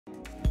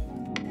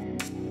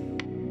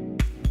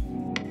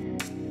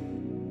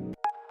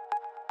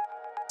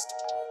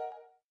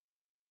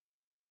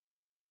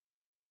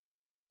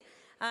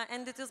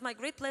and it is my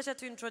great pleasure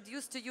to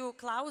introduce to you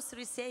Claus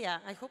Risager.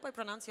 I hope I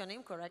pronounce your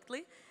name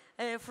correctly,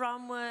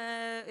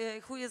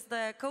 who is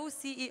the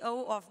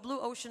co-CEO of Blue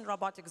Ocean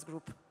Robotics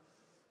Group.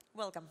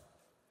 Welcome.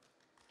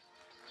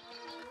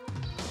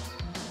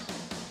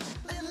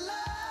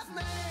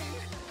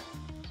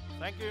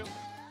 Thank you.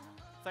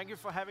 Thank you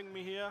for having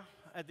me here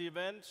at the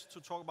event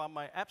to talk about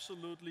my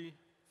absolutely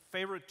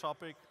favorite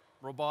topic,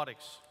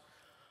 robotics.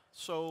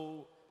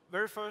 So,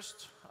 very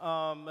first,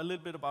 a little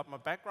bit about my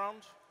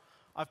background.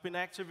 I've been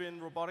active in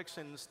robotics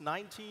since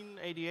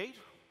 1988,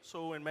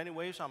 so in many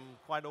ways I'm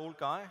quite an old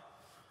guy.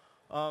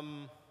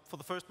 For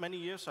the first many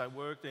years I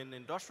worked in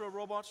industrial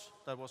robots,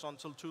 that was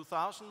until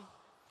 2000,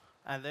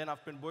 and then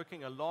I've been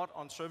working a lot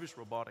on service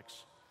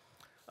robotics.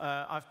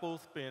 I've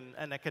both been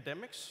an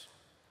academic.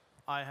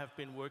 I have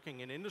been working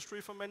in industry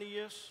for many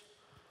years.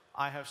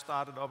 I have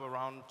started up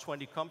around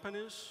 20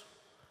 companies.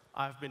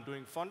 I've been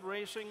doing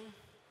fundraising,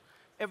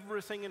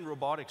 everything in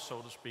robotics,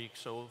 so to speak.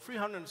 So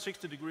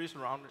 360 degrees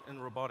around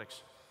in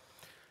robotics.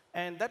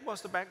 And that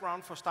was the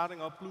background for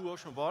starting up Blue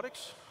Ocean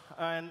Robotics.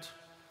 And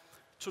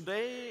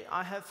today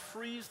I have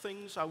 3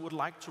 things I would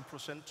like to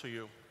present to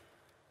you.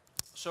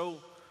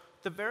 So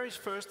the very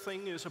first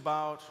thing is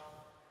about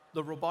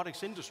the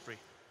robotics industry.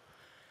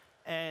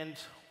 And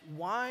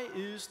why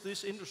is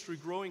this industry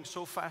growing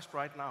so fast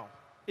right now?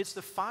 It's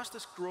the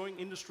fastest growing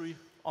industry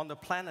on the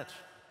planet.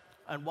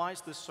 And why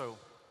is this so?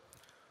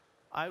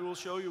 I will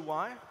show you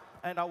why,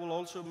 and I will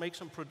also make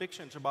some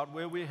predictions about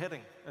where we're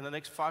heading in the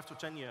next 5 to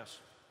 10 years.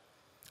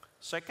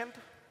 Second,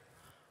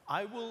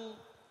 I will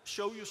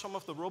show you some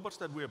of the robots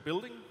that we are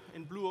building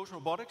in Blue Ocean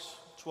Robotics,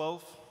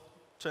 12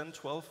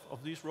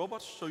 of these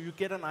robots, so you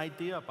get an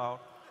idea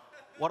about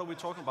what are we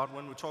talking about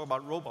when we talk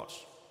about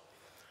robots.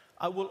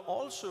 I will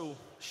also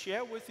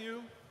share with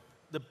you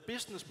the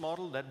business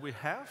model that we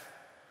have,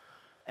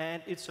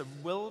 and it's a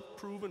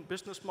well-proven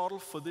business model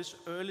for this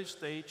early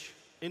stage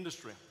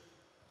industry.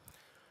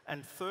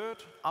 And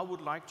third, I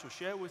would like to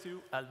share with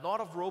you a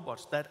lot of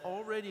robots that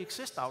already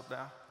exist out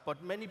there,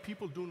 but many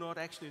people do not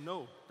actually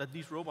know that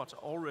these robots are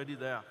already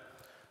there.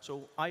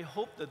 So I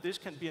hope that this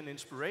can be an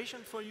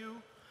inspiration for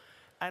you,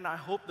 and I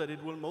hope that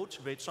it will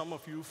motivate some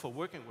of you for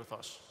working with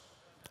us,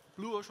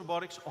 Blue Ocean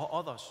Robotics or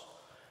others.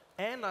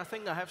 And I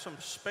think I have some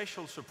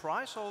special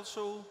surprise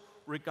also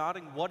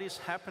regarding what is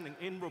happening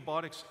in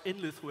robotics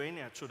in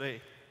Lithuania today.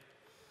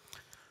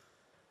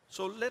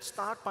 So let's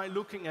start by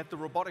looking at the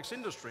robotics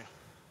industry.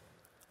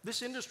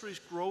 This industry is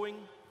growing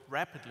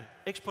rapidly,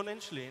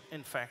 exponentially,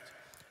 in fact.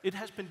 It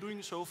has been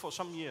doing so for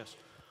some years.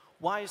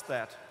 Why is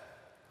that?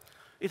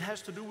 It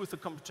has to do with the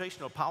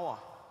computational power.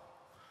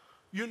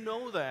 You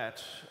know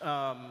that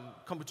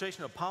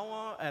computational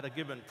power at a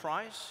given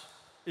price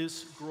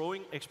is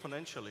growing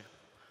exponentially.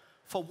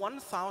 For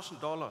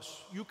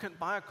 $1,000, you can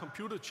buy a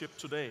computer chip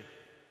today,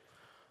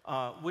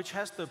 which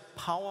has the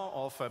power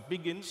of a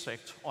big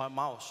insect or a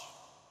mouse.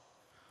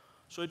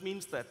 So it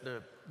means that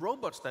the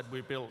robots that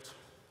we build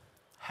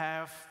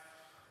have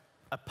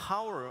a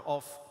power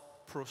of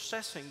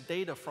processing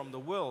data from the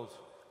world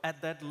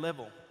at that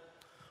level.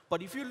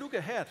 But if you look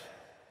ahead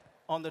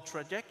on the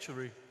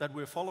trajectory that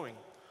we're following,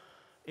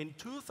 in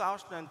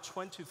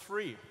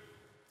 2023,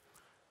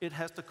 it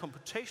has the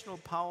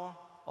computational power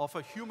of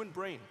a human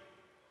brain.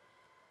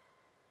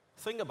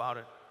 Think about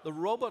it. The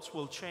robots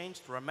will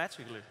change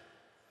dramatically.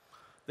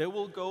 They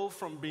will go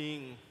from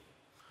being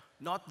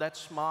not that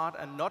smart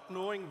and not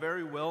knowing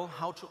very well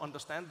how to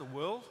understand the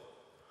world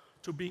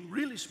to being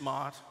really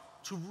smart,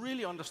 to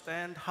really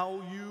understand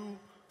how you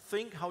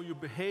think, how you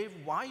behave,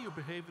 why you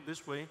behave in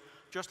this way,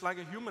 just like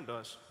a human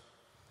does.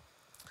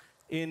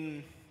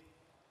 In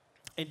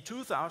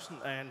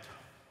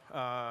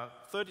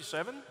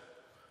 2037,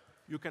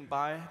 you can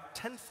buy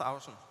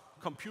 10,000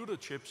 computer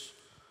chips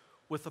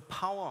with the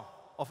power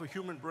of a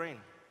human brain,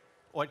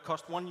 or it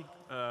costs $1.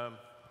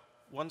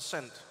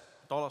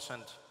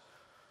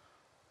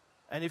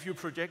 And if you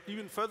project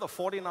even further,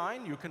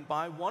 49, you can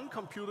buy 1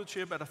 computer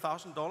chip at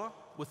 $1,000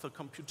 with the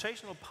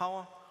computational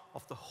power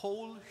of the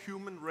whole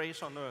human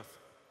race on Earth.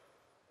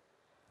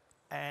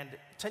 And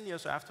 10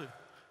 years after,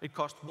 it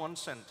cost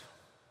 $0.01.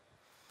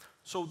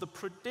 So the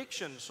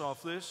predictions of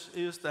this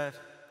is that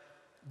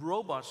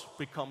robots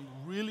become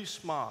really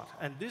smart,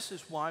 and this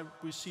is why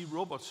we see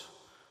robots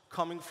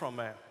coming from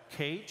a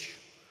cage,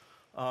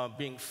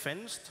 being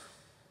fenced,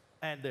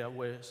 and they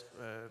were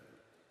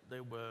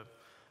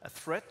a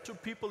threat to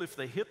people if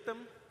they hit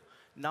them.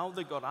 Now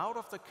they got out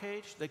of the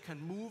cage, they can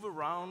move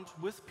around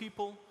with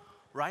people.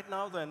 Right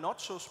now they're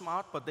not so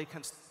smart, but they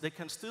can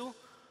still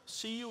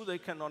see you, they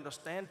can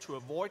understand to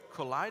avoid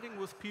colliding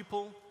with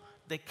people.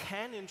 They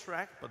can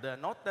interact, but they're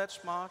not that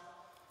smart.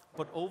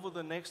 But over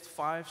the next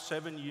 5,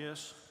 7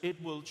 years,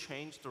 it will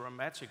change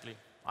dramatically,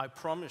 I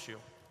promise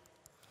you.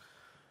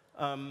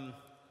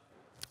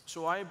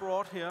 So I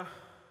brought here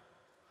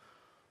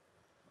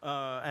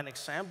an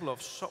example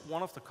of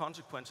one of the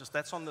consequences.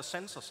 That's on the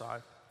sensor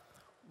side.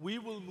 We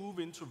will move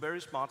into very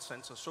smart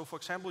sensors. So for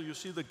example, you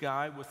see the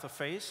guy with the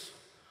face,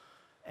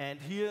 and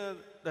here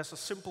there's a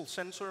simple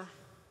sensor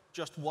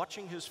just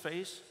watching his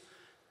face,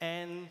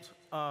 and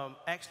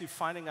actually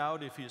finding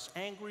out if he's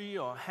angry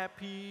or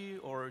happy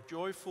or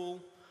joyful.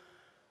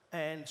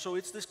 And so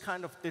it's this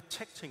kind of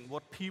detecting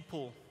what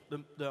people,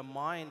 their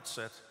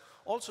mindset,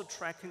 also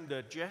tracking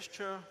their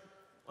gesture,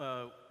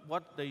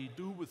 what they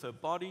do with their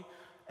body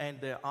and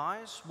their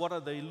eyes, what are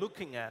they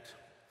looking at.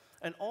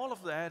 And all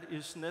of that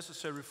is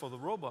necessary for the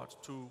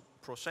robot to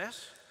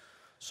process.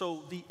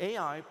 So the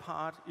AI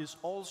part is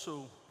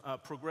also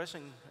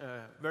progressing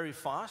very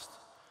fast.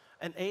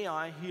 And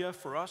AI here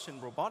for us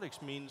in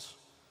robotics means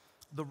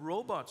the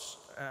robot's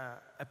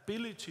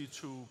ability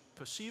to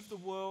perceive the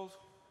world,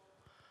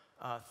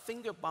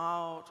 think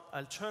about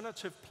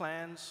alternative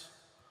plans,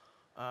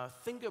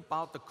 think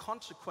about the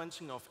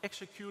consequences of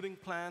executing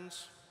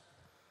plans,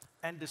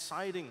 and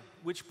deciding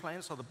which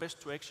plans are the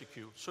best to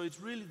execute. So it's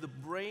really the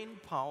brain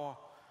power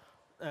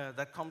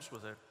that comes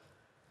with it.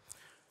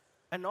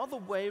 Another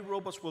way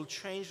robots will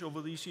change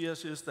over these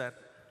years is that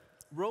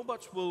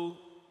robots will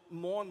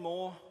more and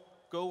more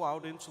go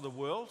out into the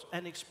world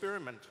and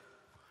experiment.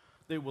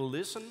 They will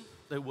listen,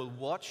 they will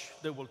watch,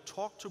 they will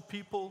talk to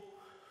people,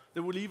 they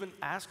will even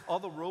ask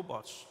other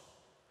robots.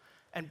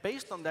 And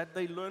based on that,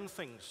 they learn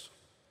things.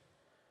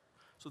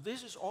 So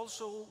this is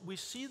also, we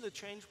see the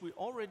change, we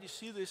already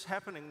see this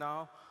happening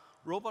now,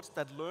 robots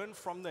that learn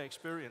from their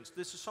experience.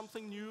 This is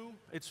something new,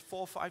 it's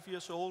 4 or 5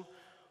 years old,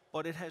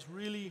 but it has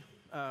really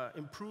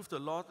improved a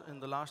lot in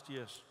the last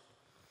years.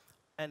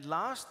 And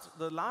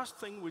the last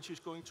thing which is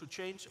going to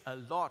change a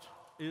lot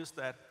is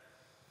that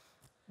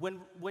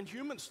when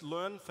humans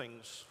learn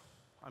things,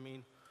 I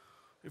mean,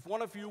 if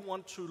one of you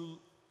want to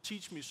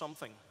teach me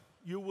something,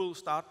 you will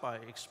start by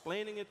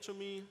explaining it to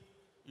me,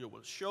 you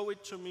will show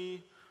it to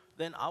me,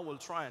 then I will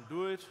try and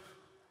do it,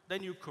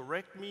 then you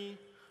correct me,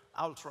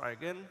 I'll try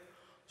again.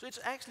 So it's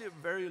actually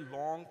a very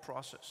long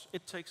process.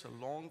 It takes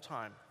a long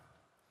time.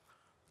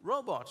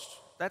 Robots,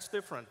 that's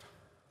different.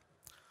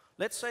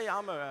 Let's say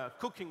I'm a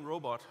cooking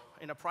robot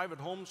in a private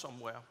home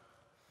somewhere,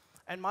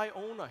 and my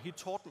owner, he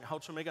taught me how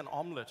to make an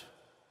omelet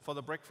for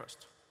the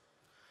breakfast.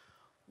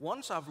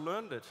 Once I've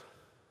learned it,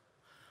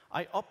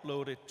 I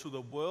upload it to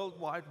the World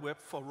Wide Web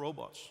for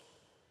robots.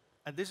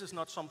 And this is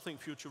not something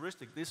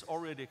futuristic, this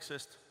already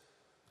exists.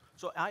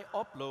 So I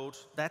upload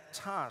that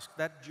task,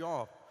 that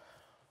job,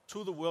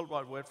 to the World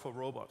Wide Web for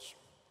robots.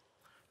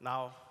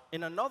 Now,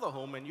 in another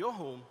home, in your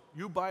home,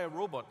 you buy a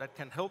robot that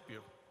can help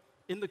you,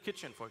 in the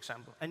kitchen, for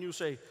example, and you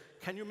say,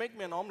 can you make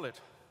me an omelet?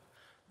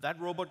 That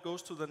robot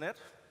goes to the net,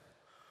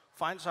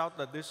 finds out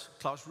that this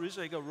Claus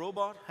Risager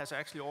robot has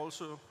actually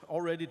also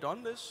already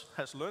done this,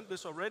 has learned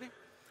this already,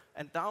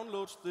 and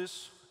downloads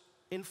this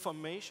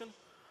information,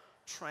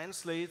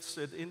 translates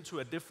it into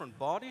a different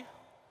body,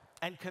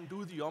 and can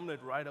do the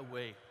omelet right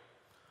away.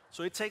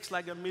 So it takes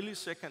like a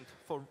millisecond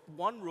for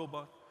one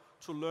robot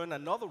to learn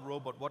another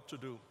robot what to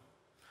do.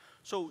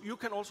 So you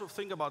can also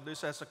think about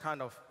this as a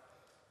kind of,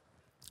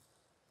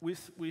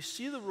 we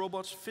see the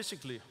robots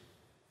physically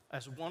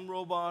as one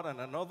robot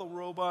and another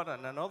robot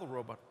and another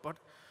robot, but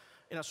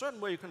in a certain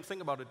way you can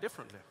think about it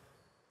differently.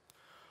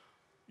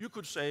 You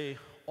could say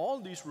all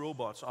these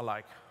robots are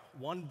like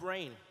one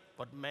brain,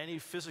 but many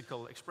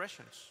physical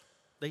expressions.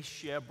 They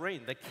share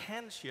brain, they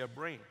can share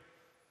brain.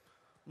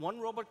 One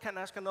robot can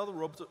ask another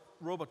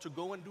robot to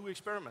go and do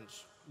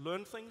experiments,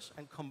 learn things,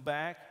 and come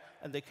back,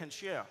 and they can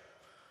share.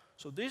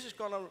 So this is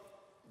going to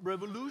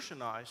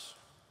revolutionize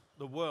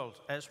the world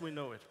as we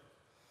know it.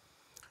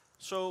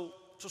 So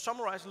to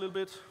summarize a little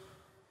bit,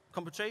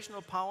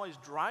 computational power is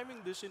driving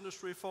this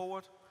industry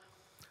forward.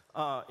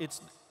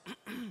 It's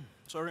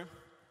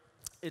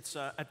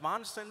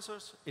advanced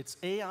sensors, it's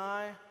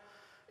AI,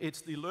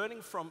 it's the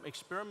learning from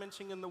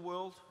experimenting in the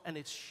world, and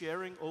it's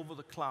sharing over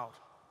the cloud.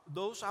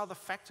 Those are the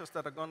factors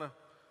that are going to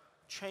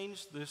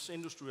change this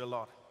industry a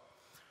lot.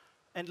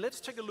 And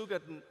let's take a look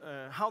at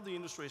how the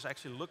industry is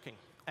actually looking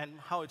and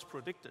how it's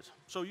predicted.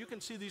 So you can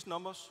see these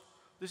numbers.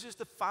 This is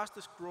the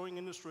fastest growing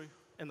industry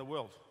in the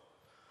world.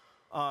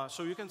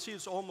 So you can see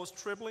it's almost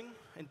tripling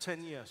in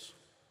 10 years.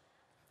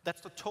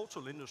 That's the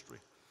total industry.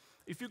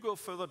 If you go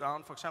further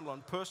down, for example,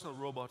 on personal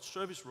robots,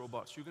 service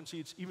robots, you can see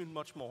it's even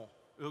much more.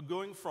 We're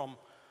going from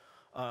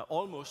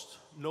almost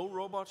no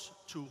robots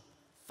to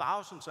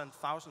thousands and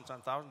thousands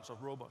and thousands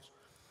of robots.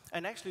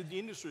 And actually, the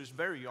industry is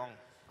very young.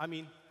 I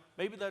mean,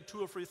 maybe there are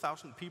 2,000 or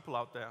 3,000 people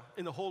out there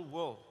in the whole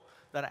world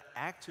that are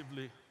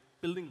actively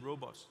building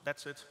robots.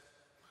 That's it.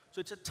 So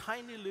it's a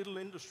tiny little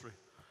industry.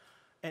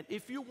 And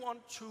if you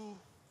want to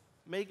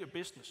make a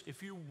business,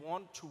 if you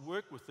want to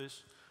work with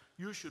this,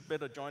 you should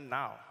better join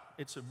now.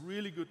 It's a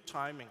really good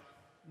timing,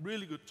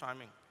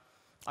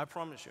 I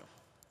promise you.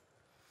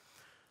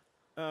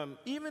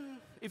 Even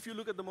if you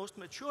look at the most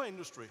mature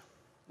industry,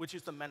 which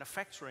is the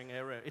manufacturing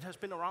area, it has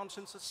been around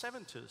since the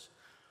 70s.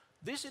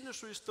 This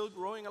industry is still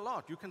growing a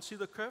lot. You can see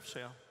the curves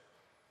here.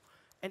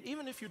 And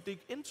even if you dig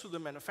into the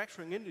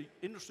manufacturing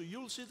industry,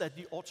 you'll see that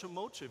the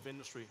automotive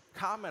industry,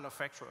 car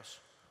manufacturers,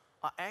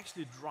 are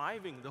actually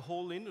driving the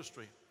whole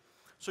industry.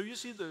 So you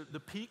see the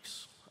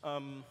peaks.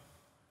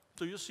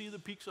 So you see the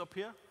peaks up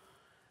here.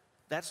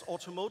 That's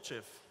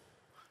automotive.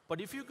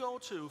 But if you go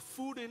to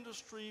food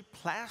industry,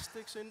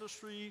 plastics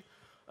industry,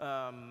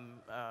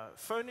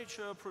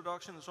 furniture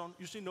production and so on,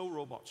 you see no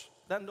robots.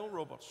 There are no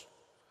robots.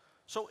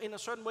 So in a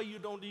certain way, you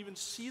don't even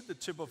see the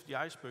tip of the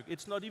iceberg.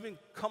 It's not even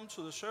come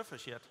to the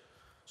surface yet.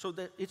 So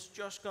that it's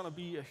just going to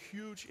be a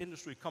huge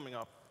industry coming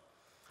up.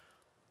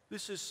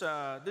 This is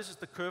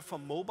the curve for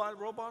mobile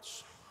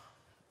robots,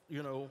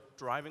 you know,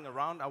 driving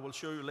around. I will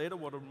show you later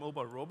what a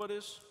mobile robot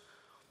is.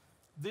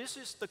 This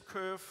is the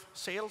curve,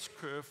 sales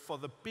curve for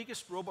the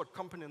biggest robot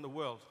company in the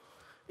world.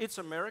 It's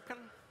American.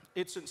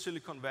 It's in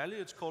Silicon Valley.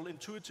 It's called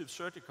Intuitive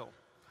Surgical.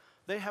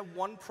 They have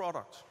one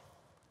product,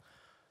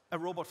 a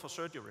robot for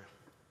surgery.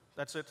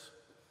 That's it.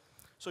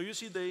 So you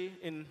see they,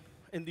 in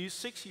these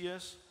 6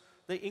 years,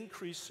 they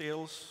increased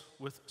sales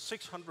with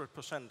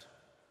 600%.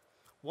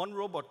 One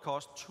robot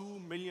cost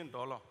 $2 million.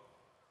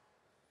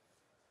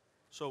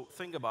 So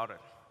think about it.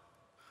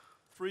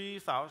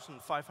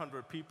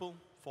 3,500 people,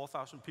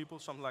 4,000 people,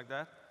 something like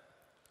that.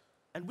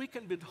 And we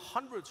can build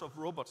hundreds of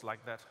robots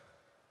like that.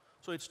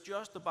 So it's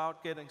just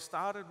about getting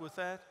started with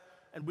that,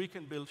 and we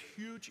can build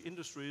huge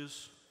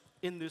industries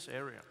in this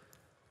area.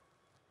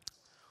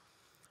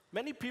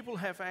 Many people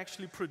have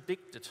actually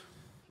predicted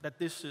that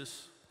this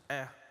is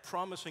a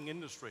promising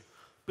industry.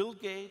 Bill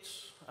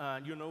Gates,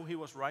 you know, he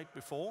was right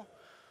before.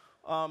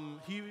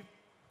 He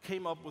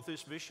came up with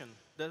this vision.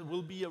 There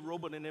will be a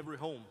robot in every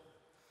home.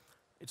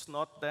 It's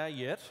not there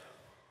yet,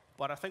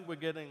 but I think we're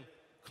getting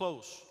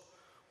close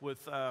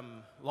with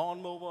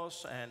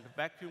lawnmowers and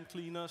vacuum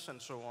cleaners and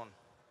so on.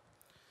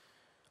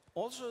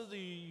 Also, the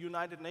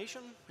United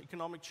Nations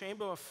Economic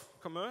Chamber of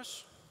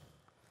Commerce,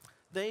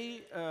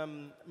 they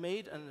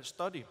made a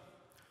study,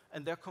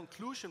 and their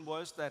conclusion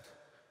was that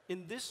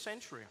in this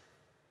century,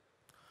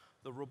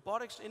 the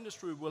robotics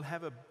industry will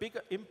have a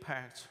bigger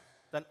impact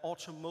than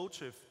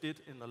automotive did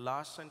in the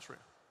last century.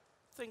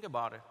 Think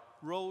about it.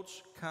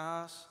 Roads,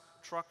 cars,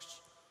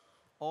 trucks,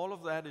 all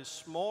of that is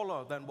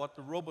smaller than what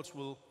the robots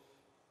will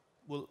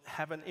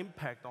have an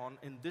impact on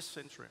in this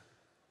century.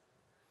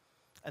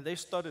 And they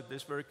studied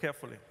this very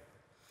carefully.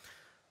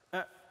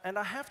 And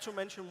I have to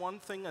mention one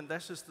thing, and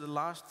this is the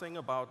last thing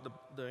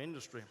about the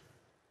industry.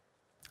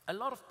 A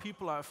lot of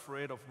people are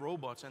afraid of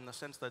robots in the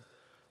sense that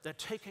they're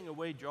taking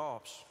away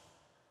jobs.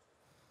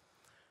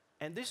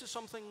 And this is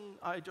something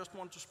I just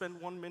want to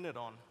spend 1 minute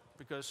on,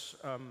 because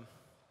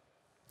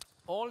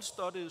all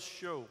studies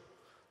show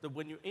that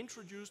when you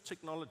introduce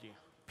technology,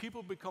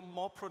 people become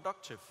more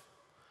productive,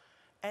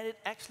 and it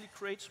actually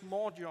creates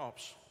more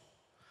jobs.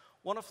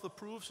 One of the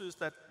proofs is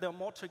that there are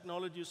more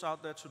technologies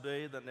out there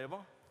today than ever,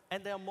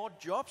 and there are more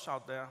jobs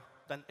out there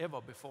than ever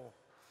before.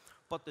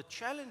 But the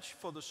challenge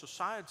for the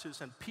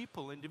societies and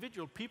people,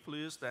 individual people,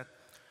 is that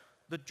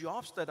the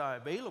jobs that are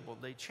available,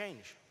 they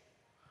change.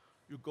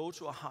 You go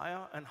to a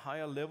higher and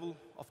higher level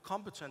of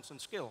competence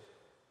and skill.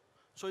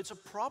 So it's a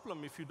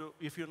problem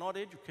if you're not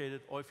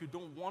educated, or if you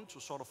don't want to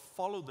sort of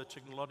follow the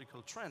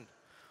technological trend.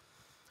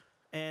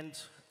 And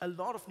a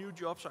lot of new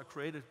jobs are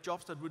created,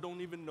 jobs that we don't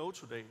even know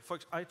today.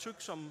 I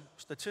took some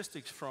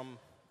statistics from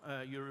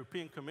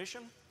European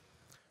Commission.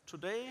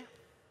 Today,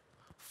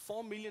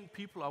 4 million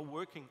people are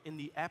working in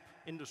the app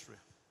industry.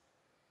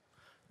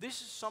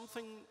 This is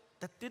something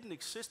that didn't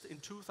exist in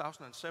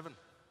 2007.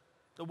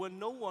 There were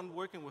no one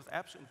working with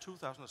apps in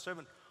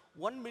 2007.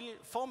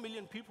 4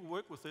 million people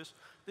work with this.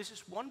 This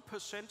is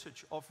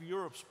 1% of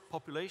Europe's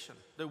population.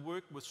 They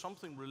work with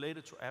something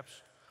related to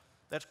apps.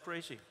 That's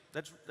crazy.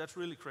 That's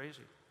really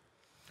crazy.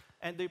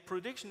 And the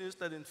prediction is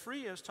that in 3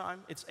 years'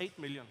 time, it's 8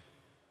 million.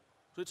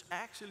 So it's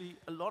actually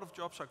a lot of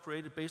jobs are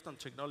created based on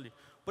technology.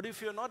 But if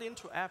you're not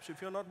into apps,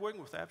 if you're not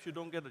working with apps, you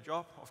don't get a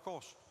job, of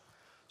course.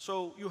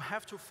 So you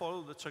have to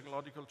follow the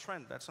technological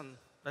trend.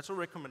 That's a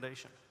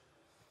recommendation.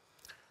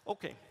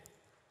 Okay.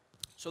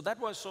 So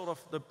that was sort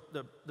of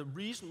the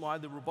reason why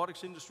the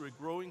robotics industry is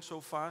growing so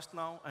fast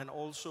now, and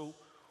also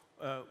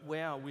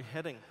where are we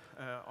heading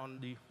on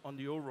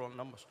the overall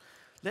numbers.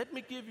 Let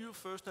me give you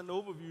first an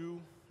overview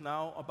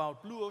now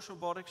about Blue Ocean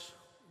Robotics,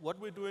 what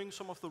we're doing,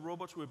 some of the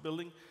robots we're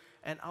building,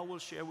 and I will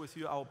share with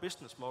you our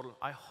business model.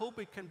 I hope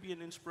it can be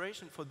an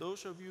inspiration for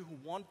those of you who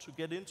want to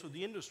get into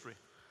the industry.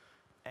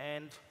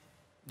 And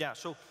yeah,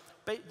 so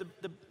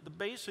the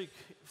basic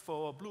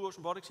for Blue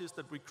Ocean Robotics is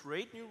that we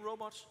create new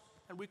robots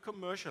and we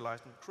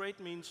commercialize them. Create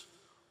means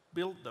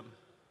build them,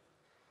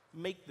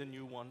 make the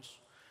new ones,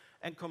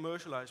 and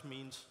commercialize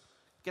means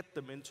get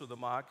them into the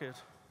market,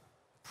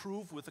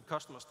 prove with the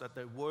customers that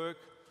they work,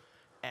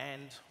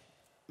 and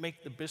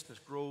make the business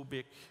grow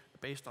big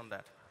based on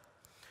that.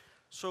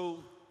 So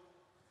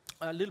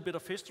a little bit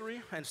of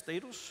history and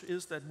status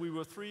is that we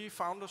were 3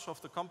 founders of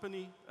the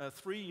company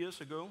 3 years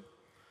ago.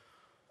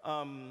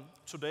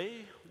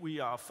 Today,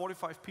 we are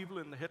 45 people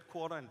in the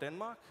headquarters in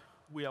Denmark.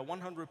 We are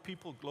 100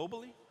 people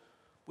globally.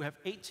 We have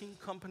 18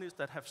 companies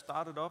that have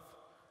started up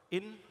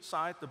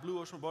inside the Blue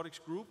Ocean Robotics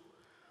group.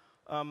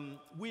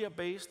 We are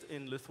based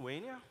in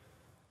Lithuania,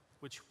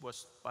 which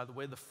was, by the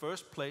way, the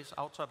first place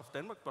outside of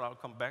Denmark, but I'll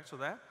come back to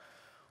that.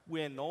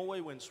 We're in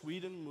Norway, we're in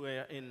Sweden,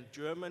 we're in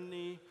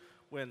Germany,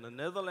 we're in the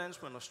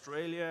Netherlands, we're in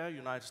Australia,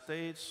 United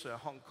States,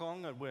 Hong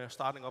Kong, and we're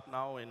starting up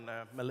now in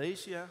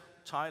Malaysia,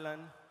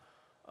 Thailand,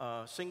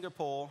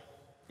 Singapore,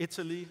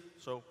 Italy.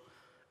 So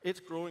it's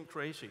growing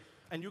crazy.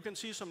 And you can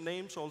see some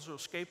names also,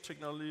 Scape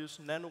Technologies,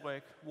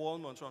 Nanorec,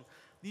 Walmart, and so on.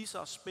 These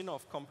are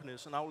spin-off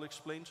companies, and I will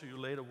explain to you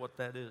later what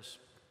that is.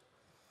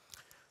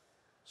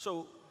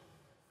 So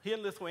here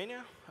in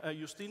Lithuania,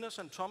 Justinas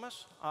and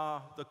Thomas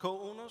are the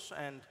co-owners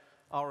and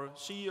our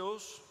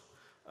CEOs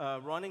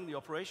running the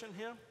operation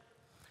here.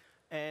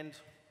 And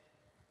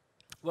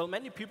well,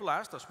 many people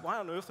asked us, why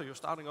on earth are you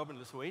starting up in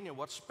Lithuania?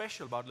 What's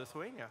special about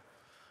Lithuania?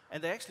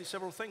 And there are actually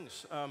several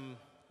things.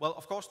 Well,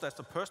 of course, there's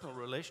the personal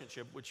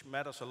relationship, which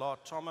matters a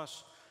lot.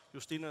 Thomas,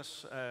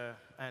 Justinas,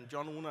 and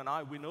John Una and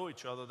I, we know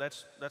each other.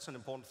 That's an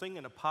important thing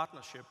in a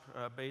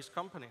partnership-based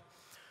company.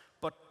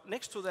 But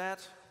next to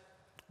that,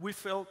 we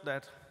felt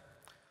that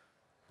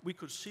we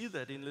could see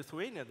that in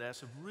Lithuania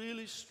there's a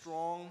really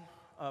strong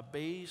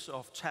base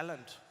of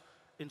talent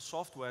in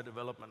software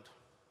development.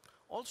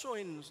 Also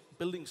in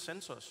building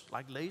sensors,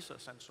 like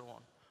lasers and so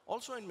on.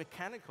 Also in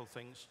mechanical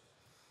things.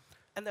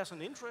 And there's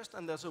an interest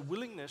and there's a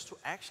willingness to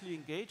actually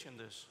engage in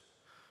this.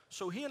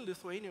 So here in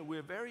Lithuania,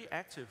 we're very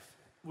active.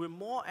 We're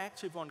more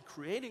active on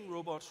creating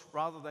robots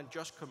rather than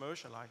just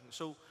commercializing.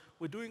 So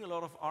we're doing a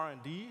lot of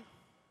R&D.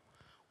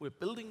 We're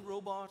building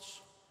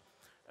robots.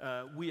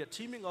 We are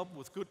teaming up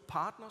with good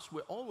partners.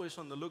 We're always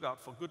on the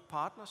lookout for good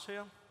partners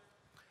here.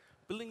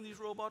 Building these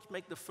robots,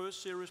 make the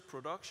first series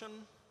production,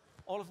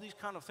 all of these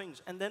kind of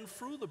things. And then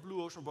through the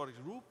Blue Ocean Robotics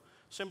Group,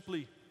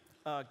 simply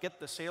get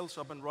the sales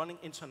up and running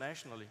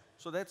internationally.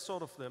 So that's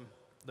sort of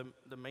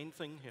the main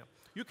thing here.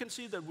 You can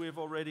see that we've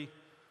already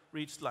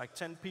reached like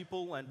 10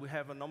 people, and we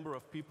have a number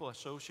of people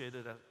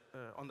associated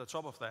on the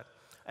top of that,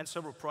 and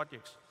several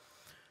projects.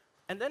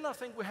 And then I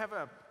think we have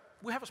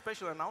a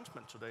special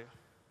announcement today.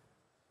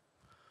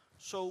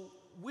 So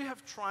we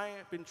have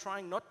been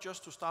trying not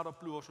just to start up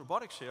Blue Ocean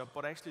Robotics here,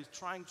 but actually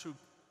trying to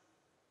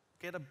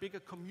get a bigger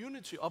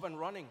community up and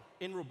running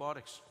in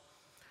robotics.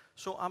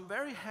 So I'm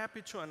very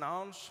happy to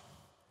announce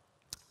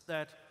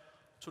that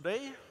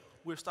today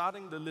we're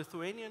starting the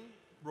Lithuanian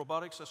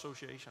Robotics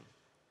Association.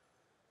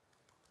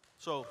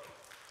 So,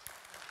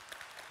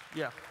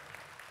 yeah.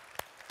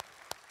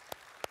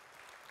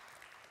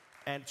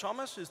 And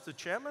Thomas is the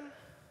chairman,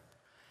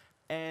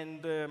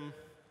 and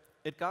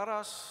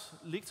Edgaras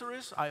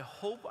Likteris, I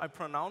hope I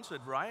pronounce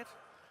it right.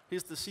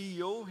 He's the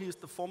CEO, he's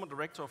the former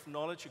director of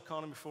Knowledge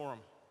Economy Forum.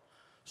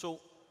 So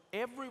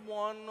every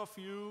one of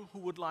you who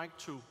would like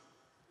to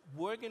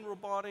work in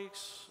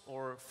robotics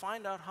or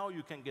find out how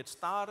you can get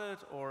started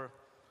or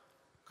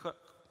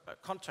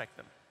contact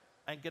them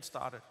and get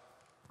started.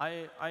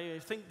 I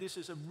think this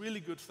is a really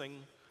good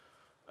thing,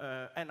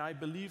 and I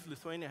believe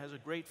Lithuania has a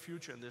great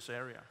future in this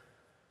area.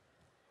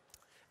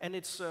 And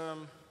it's,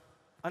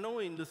 I know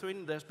in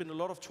Lithuania there's been a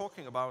lot of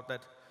talking about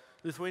that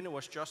Lithuania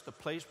was just a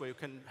place where you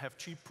can have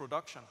cheap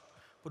production,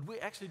 but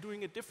we're actually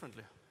doing it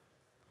differently.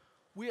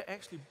 We are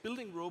actually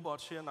building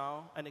robots here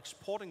now and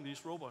exporting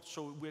these robots.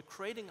 So we're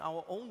creating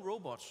our own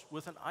robots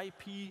with an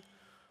IP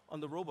on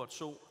the robot.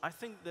 So I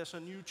think there's a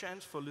new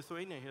chance for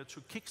Lithuania here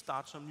to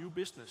kickstart some new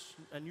business,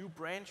 a new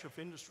branch of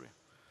industry.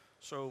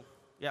 So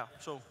yeah,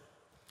 so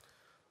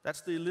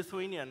that's the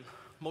Lithuanian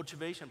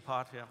motivation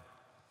part here.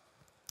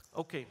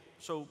 Okay,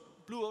 so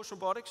Blue Ocean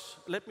Robotics,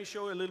 let me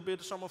show you a little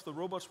bit some of the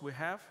robots we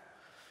have.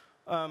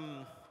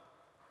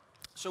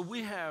 So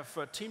we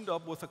have teamed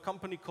up with a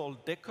company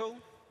called Deco.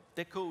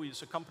 Deco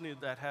is a company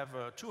that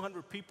have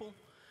 200 people.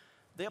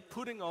 They're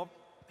putting up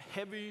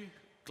heavy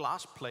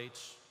glass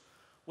plates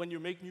when you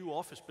make new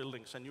office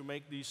buildings and you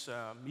make these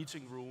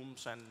meeting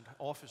rooms and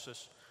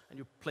offices and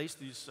you place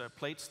these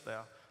plates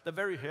there. They're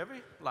very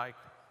heavy, like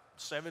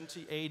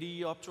 70,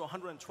 80, up to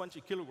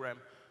 120 kilogram.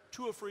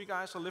 2 or 3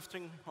 guys are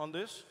lifting on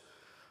this,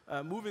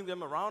 moving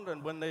them around,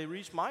 and when they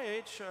reach my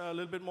age, a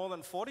little bit more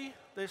than 40,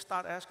 they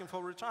start asking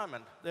for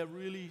retirement. They're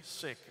really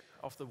sick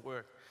of the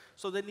work.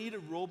 So they need a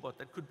robot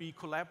that could be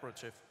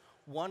collaborative.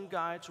 One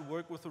guy to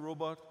work with the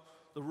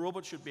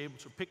robot should be able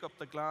to pick up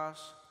the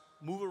glass,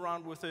 move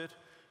around with it,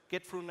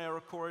 get through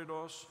narrow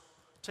corridors,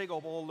 take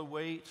up all the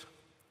weight,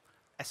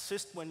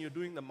 assist when you're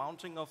doing the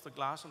mounting of the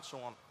glass and so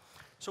on.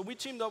 So we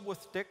teamed up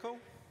with Deco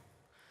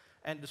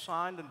and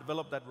designed and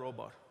developed that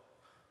robot.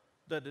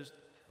 That is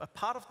a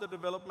part of the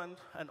development,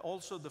 and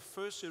also the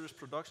first series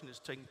production is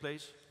taking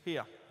place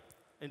here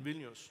in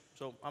Vilnius.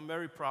 So I'm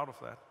very proud of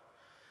that.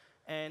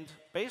 And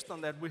based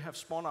on that, we have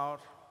spun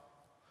out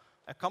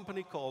a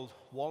company called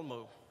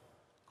Walmo,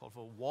 called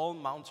for wall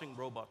mounting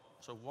robot.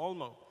 So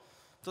Walmo.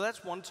 So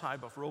that's one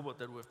type of robot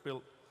that we've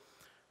built.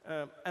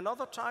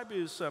 Another type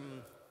is,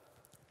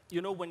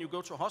 you know, when you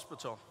go to a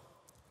hospital,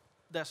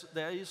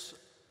 there is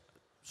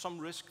some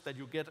risk that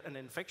you get an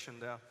infection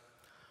there.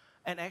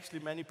 And actually,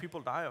 many people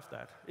die of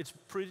that. It's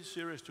pretty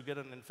serious to get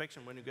an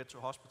infection when you get to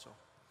a hospital.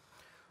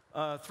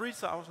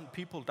 3,000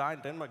 people die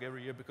in Denmark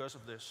every year because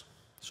of this.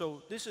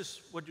 So this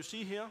is what you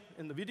see here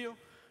in the video,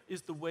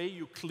 is the way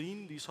you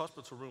clean these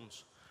hospital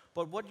rooms.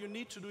 But what you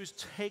need to do is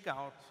take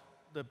out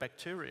the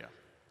bacteria.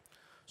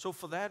 So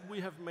for that, we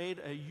have made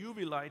a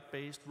UV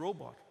light-based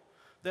robot.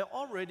 There are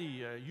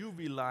already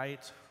UV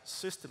light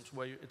systems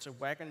where it's a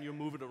wagon, you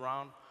move it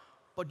around,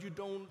 but you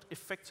don't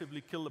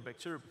effectively kill the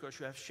bacteria because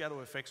you have shadow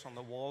effects on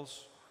the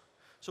walls.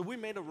 So we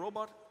made a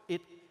robot.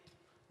 It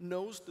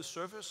knows the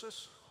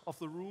surfaces of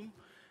the room,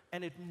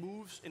 and it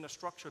moves in a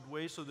structured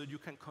way so that you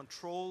can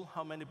control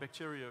how many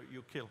bacteria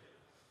you kill.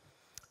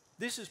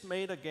 This is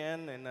made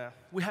again, and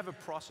we have a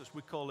process.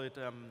 We call it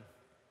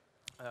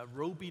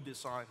ROBI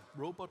design,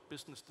 robot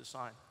business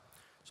design.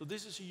 So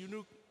this is a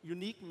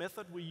unique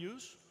method we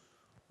use.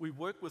 We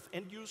work with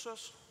end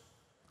users,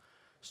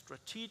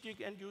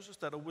 strategic end users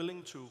that are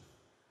willing to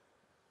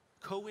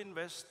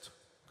co-invest,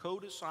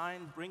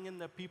 co-design, bring in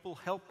their people,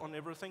 help on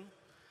everything.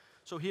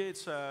 So here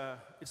it's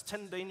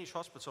 10 Danish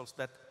hospitals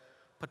that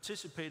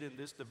participate in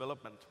this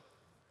development.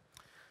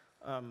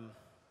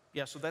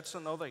 Yeah, so that's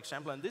another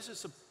example. And this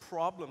is a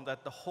problem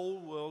that the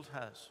whole world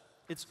has.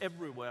 It's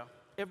everywhere.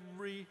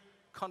 Every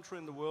country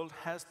in the world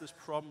has this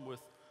problem with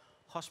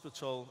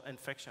hospital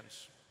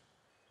infections.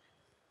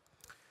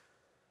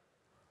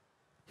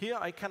 Here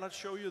I cannot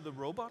show you the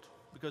robot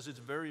because it's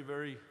very,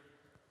 very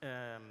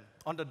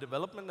under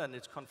development and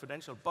it's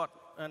confidential. But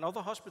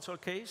another hospital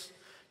case,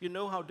 you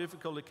know how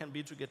difficult it can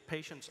be to get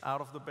patients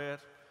out of the bed,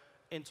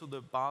 into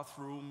the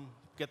bathroom,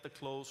 get the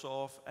clothes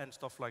off, and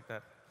stuff like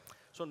that.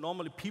 So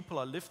normally people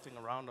are lifting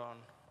around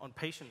on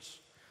patients.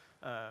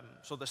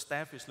 So the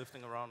staff is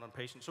lifting around on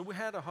patients. So we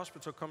had a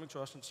hospital coming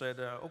to us and said,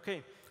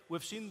 okay,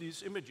 we've seen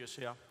these images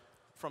here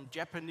from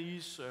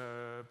Japanese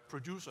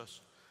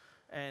producers.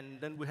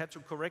 And then we had to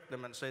correct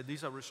them and say,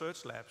 these are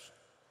research labs.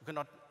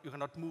 You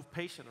cannot move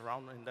patients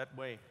around in that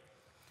way.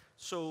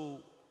 So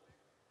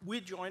we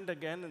joined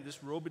again in this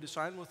ROBI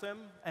design with them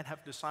and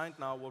have designed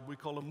now what we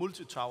call a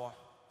multi-tower,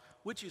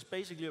 which is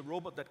basically a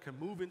robot that can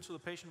move into the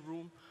patient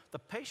room. The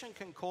patient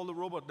can call the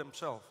robot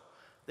themselves.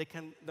 They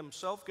can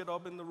themselves get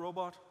up in the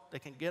robot. They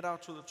can get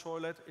out to the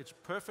toilet. It's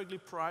perfectly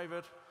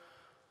private.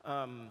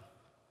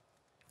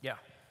 Yeah,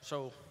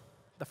 so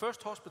the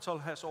first hospital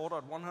has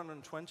ordered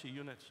 120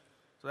 units.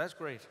 So that's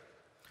great.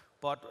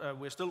 But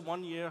we're still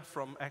 1 year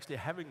from actually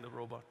having the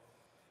robot.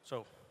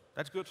 So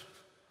that's good.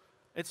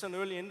 It's an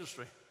early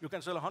industry. You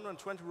can sell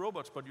 120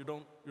 robots, but you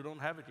don't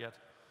have it yet.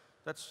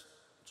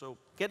 So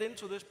get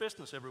into this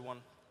business,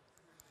 everyone.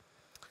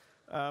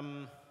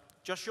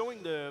 Just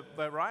showing the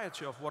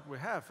variety of what we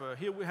have.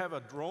 Here we have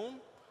a drone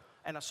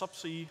and a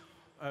subsea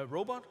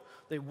robot.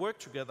 They work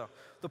together.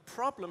 The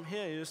problem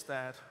here is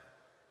that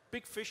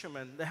big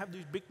fishermen, they have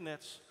these big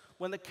nets.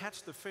 When they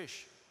catch the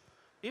fish,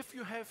 if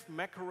you have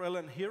mackerel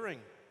and herring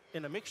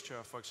in a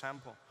mixture, for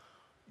example,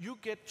 you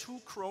get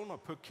 2 kroner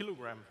per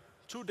kilogram,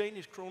 2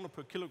 Danish kroner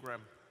per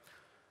kilogram.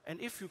 And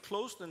if you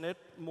close the net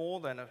more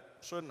than a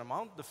certain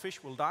amount, the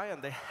fish will die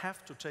and they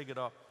have to take it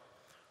up.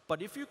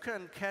 But if you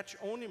can catch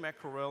only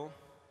mackerel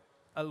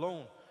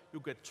alone, you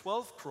get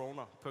 12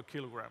 kroner per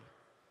kilogram.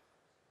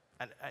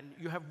 And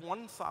you have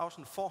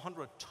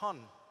 1,400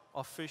 tons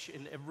of fish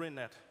in every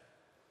net.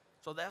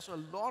 So there's a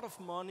lot of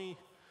money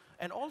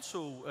and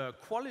also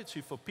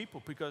quality for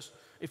people, because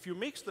if you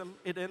mix them,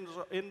 it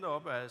ends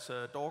up as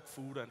dog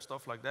food and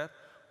stuff like that.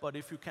 But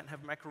if you can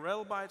have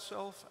mackerel by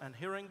itself and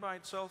herring by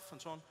itself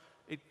and so on,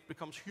 it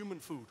becomes human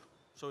food.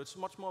 So it's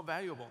much more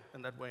valuable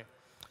in that way.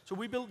 So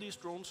we build these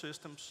drone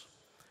systems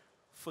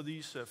for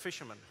these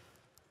fishermen.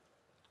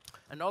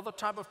 Another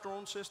type of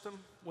drone system,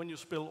 when you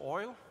spill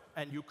oil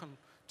and you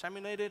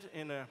contaminate it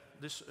in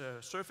this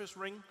surface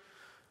ring,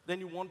 then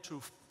you want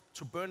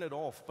to burn it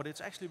off. But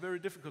it's actually very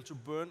difficult to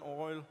burn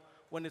oil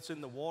when it's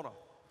in the water.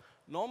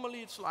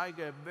 Normally it's like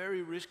a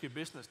very risky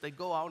business. They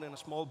go out in a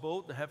small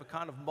boat, they have a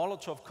kind of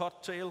Molotov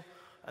cocktail,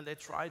 and they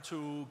try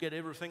to get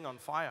everything on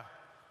fire.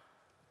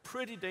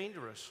 Pretty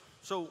dangerous.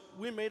 So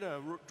we made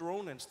a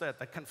drone instead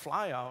that can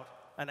fly out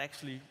and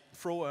actually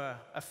throw a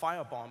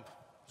firebomb.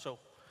 So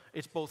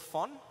it's both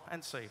fun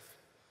and safe.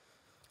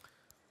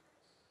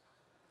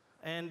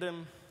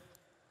 And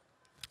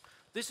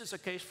this is a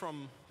case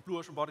from Blue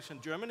Earth Robotics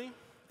in Germany.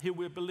 Here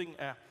we're building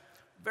a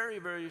very,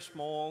 very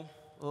small,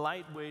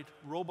 lightweight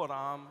robot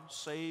arm,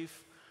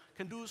 safe,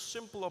 can do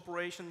simple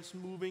operations,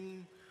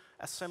 moving,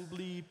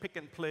 assembly, pick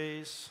and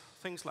place,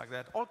 things like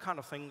that, all kind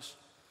of things.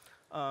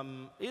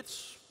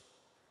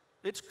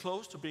 It's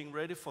close to being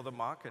ready for the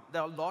market.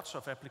 There are lots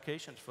of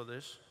applications for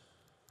this.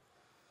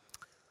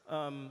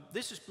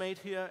 This is made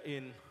here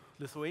in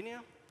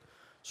Lithuania.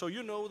 So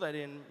you know that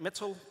in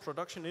metal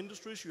production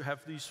industries, you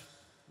have these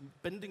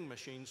bending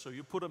machines. So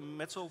you put a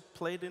metal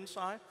plate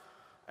inside,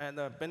 and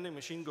the bending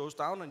machine goes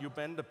down, and you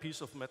bend a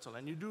piece of metal.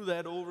 And you do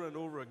that over and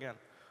over again.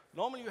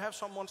 Normally, you have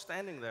someone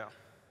standing there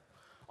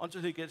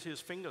until he gets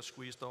his finger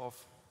squeezed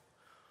off.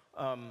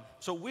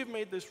 So we've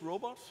made this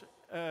robot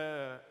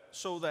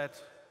so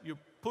that you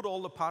put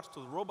all the parts to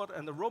the robot,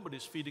 and the robot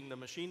is feeding the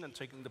machine and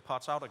taking the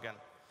parts out again.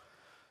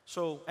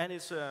 So, and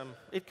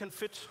it can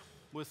fit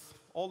with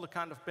all the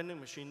kind of bending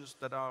machines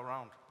that are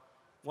around.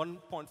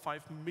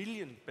 1.5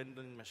 million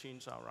bending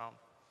machines are around.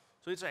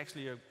 So it's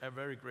actually a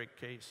very great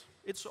case.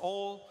 It's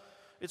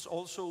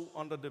also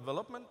under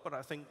development, but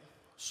I think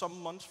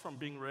some months from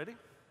being ready.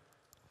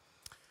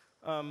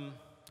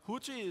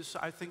 Huti is,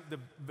 I think, the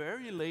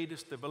very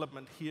latest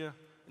development here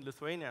in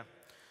Lithuania.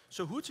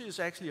 So Hootie is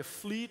actually a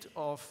fleet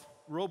of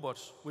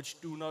robots which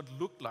do not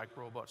look like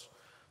robots.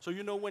 So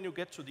you know when you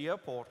get to the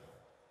airport,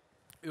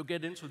 you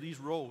get into these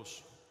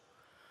rows.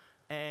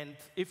 And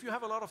if you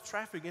have a lot of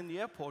traffic in the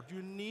airport,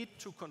 you need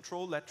to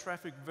control that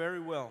traffic very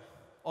well.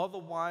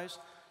 Otherwise,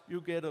 you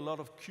get a lot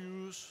of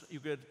queues, you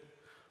get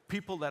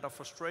people that are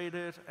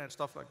frustrated and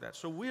stuff like that.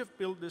 So we have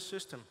built this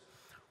system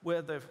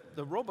where the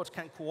robots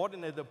can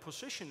coordinate their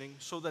positioning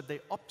so that they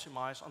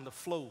optimize on the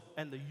flow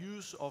and the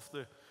use of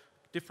the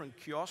different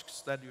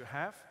kiosks that you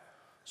have.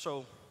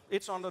 So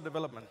it's under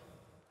development.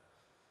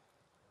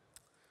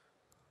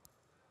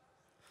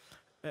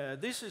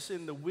 This is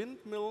in the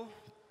windmill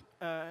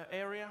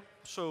area,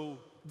 so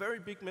very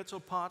big metal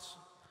parts,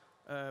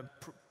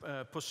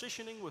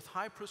 positioning with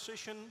high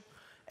precision,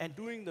 and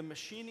doing the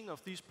machining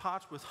of these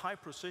parts with high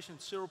precision,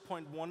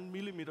 0.1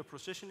 millimeter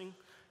precisioning.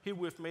 Here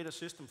we've made a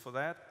system for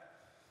that.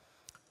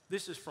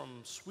 This is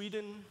from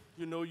Sweden.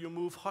 You know, you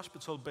move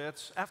hospital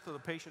beds. After the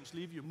patients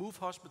leave, you move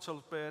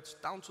hospital beds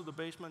down to the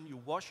basement, you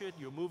wash it,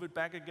 you move it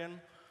back again.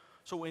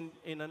 So in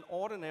an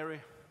ordinary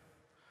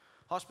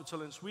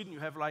hospital in Sweden, you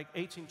have like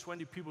 18,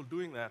 20 people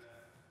doing that.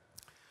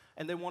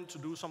 And they want to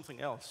do something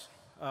else.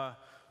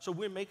 So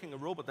we're making a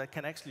robot that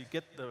can actually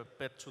get the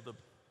bed to the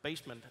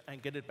basement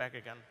and get it back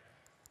again.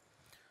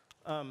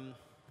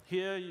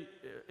 Here,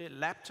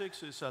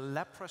 Laptix is a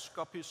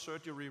laparoscopy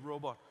surgery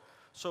robot.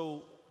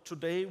 So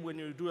today, when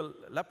you do a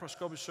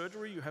laparoscopy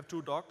surgery, you have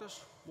two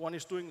doctors. One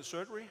is doing the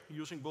surgery,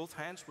 using both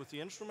hands with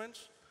the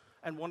instruments,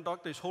 and one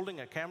doctor is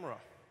holding a camera.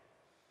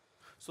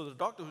 So the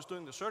doctor who's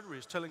doing the surgery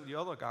is telling the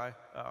other guy,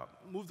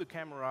 move the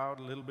camera out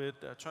a little bit,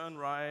 turn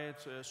right,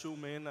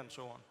 zoom in, and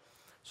so on.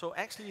 So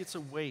actually, it's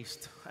a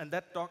waste. And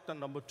that doctor,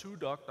 number 2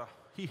 doctor,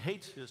 he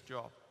hates his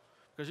job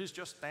because he's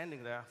just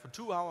standing there for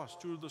 2 hours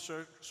to do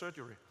the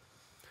surgery.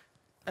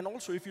 And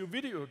also, if you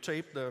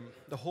videotape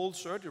the whole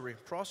surgery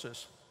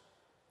process,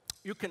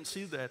 you can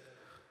see that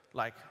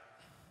like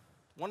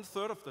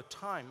 1/3 of the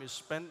time is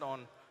spent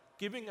on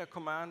giving a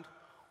command,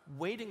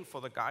 waiting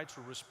for the guy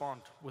to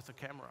respond with the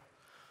camera.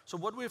 So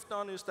what we've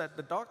done is that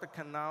the doctor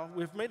can now,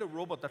 we've made a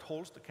robot that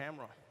holds the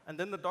camera, and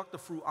then the doctor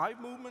through eye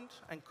movement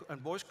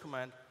and voice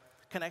command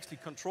can actually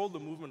control the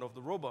movement of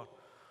the robot.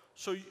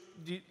 So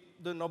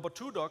the number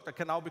 2 doctor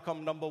can now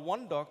become number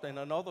 1 doctor in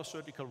another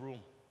surgical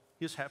room.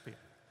 He's happy.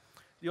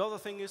 The other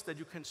thing is that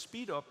you can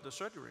speed up the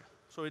surgery.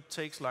 So it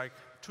takes like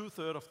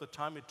 2/3 of the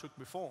time it took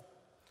before.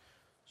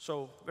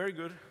 So very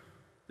good.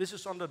 This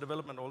is under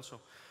development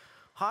also.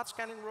 Heart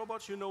scanning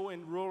robots, you know,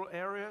 in rural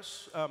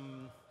areas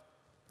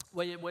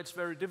where it's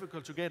very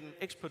difficult to get an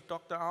expert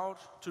doctor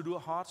out to do a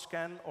heart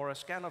scan or a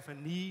scan of a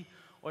knee,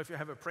 or if you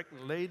have a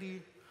pregnant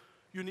lady,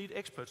 you need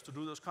experts to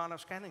do those kind of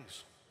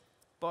scannings.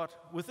 But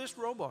with this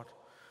robot,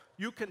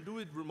 you can do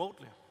it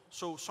remotely.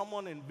 So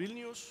someone in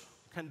Vilnius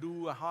can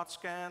do a heart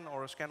scan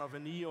or a scan of a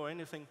knee or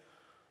anything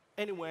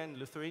anywhere in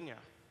Lithuania.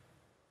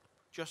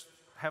 Just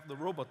have the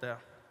robot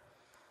there.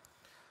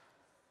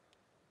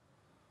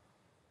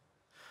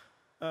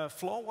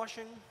 Floor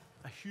washing,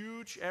 a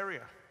huge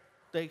area.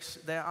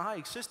 There are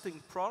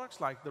existing products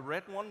like the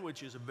red one,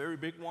 which is a very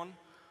big one,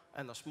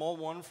 and a small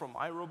one from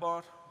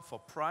iRobot for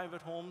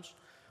private homes.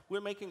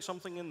 We're making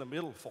something in the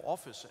middle for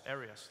office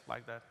areas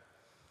like that.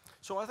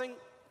 So I think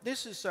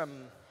this is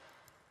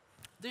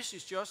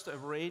just a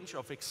range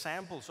of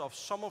examples of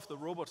some of the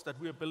robots that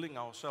we are building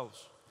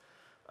ourselves.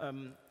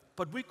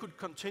 But we could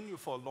continue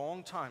for a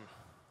long time.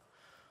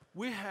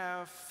 We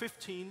have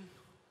 15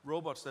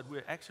 robots that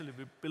we're actually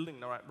building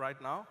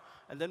right now,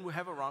 and then we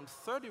have around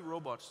 30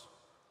 robots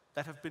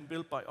that have been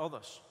built by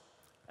others.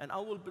 And I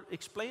will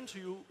explain to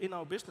you in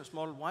our business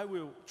model why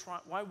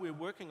we're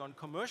working on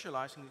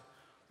commercializing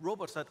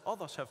robots that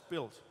others have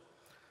built.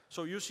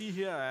 So you see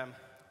here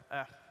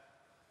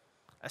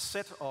a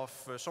set of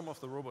some of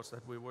the robots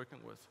that we're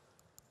working with.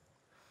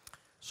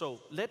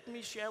 So let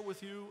me share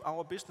with you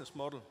our business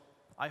model.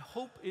 I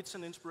hope it's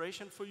an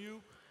inspiration for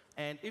you,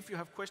 and if you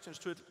have questions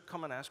to it,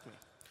 come and ask me.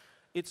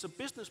 It's a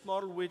business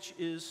model which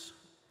is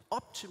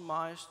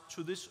optimized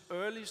to this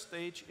early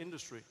stage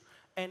industry.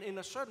 And in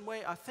a certain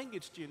way, I think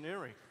it's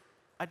generic.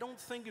 I don't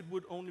think it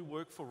would only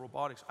work for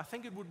robotics. I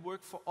think it would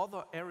work for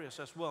other areas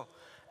as well,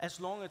 as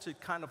long as it's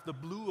kind of the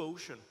blue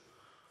ocean,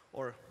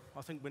 or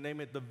I think we name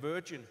it the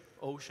Virgin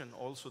Ocean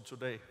also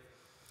today.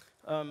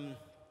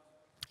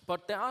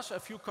 But there are a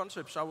few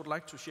concepts I would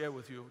like to share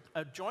with you.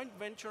 A joint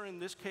venture in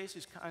this case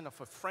is kind of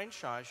a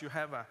franchise. You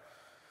have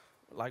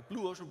like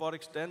Blue Ocean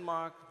Robotics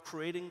Denmark,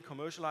 creating,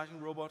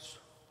 commercializing robots.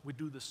 We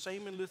do the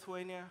same in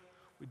Lithuania.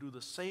 We do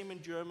the same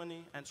in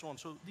Germany, and so on.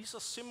 So these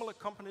are similar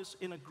companies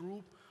in a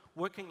group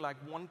working like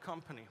one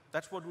company.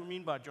 That's what we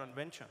mean by joint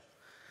venture.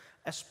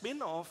 A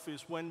spin-off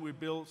is when we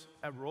build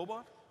a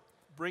robot,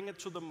 bring it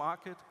to the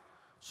market,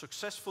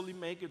 successfully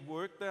make it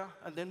work there,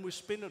 and then we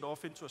spin it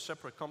off into a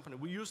separate company.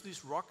 We use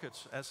these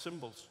rockets as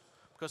symbols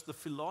because the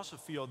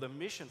philosophy or the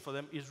mission for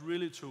them is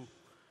really to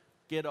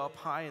get up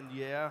high in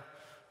the air,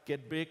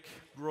 get big,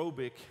 grow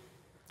big.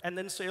 And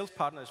then sales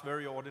partner is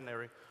very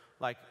ordinary,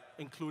 like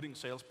including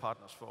sales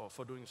partners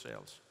for doing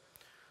sales.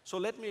 So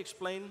let me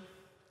explain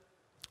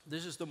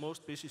This is the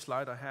most busy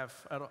slide I have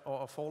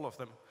of all of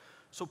them.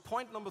 So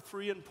point number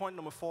 3 and point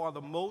number 4 are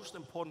the most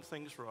important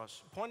things for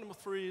us. Point number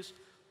 3 is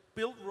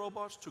build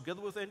robots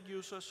together with end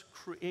users,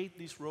 create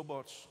these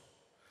robots.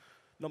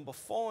 Number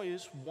 4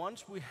 is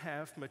once we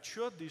have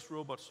matured these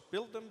robots,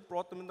 built them,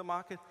 brought them in the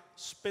market,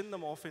 spin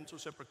them off into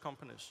separate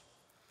companies.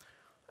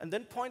 And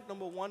then point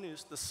number 1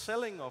 is the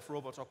selling of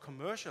robots or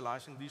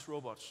commercializing these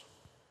robots.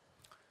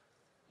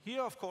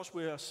 Here, of course,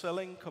 we are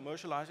selling,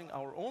 commercializing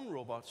our own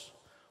robots,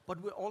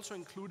 but we're also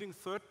including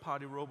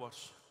third-party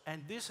robots.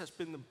 And this has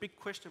been the big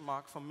question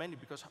mark for many,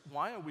 because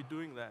why are we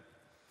doing that?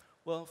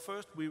 Well,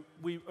 first,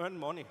 we earn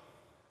money.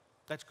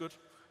 That's good.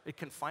 It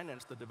can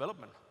finance the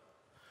development.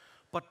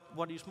 But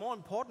what is more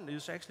important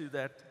is actually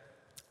that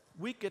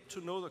we get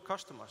to know the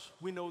customers.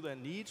 We know their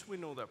needs, we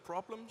know their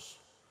problems.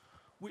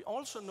 We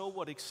also know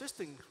what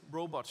existing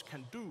robots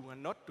can do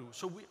and not do.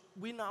 So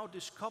we now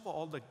discover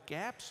all the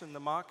gaps in the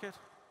market,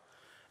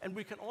 and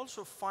we can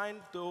also find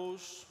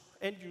those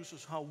end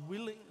users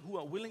who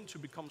are willing to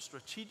become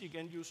strategic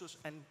end users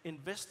and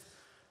invest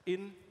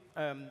in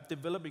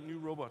developing new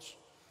robots.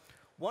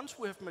 Once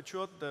we have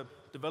matured the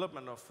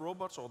development of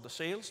robots or the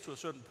sales to a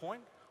certain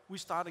point, we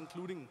start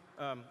including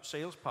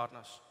sales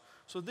partners.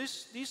 So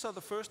these are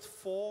the first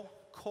 4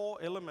 core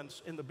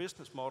elements in the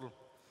business model.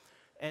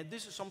 And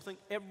this is something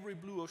every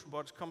Blue Ocean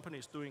Robotics company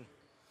is doing.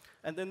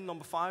 And then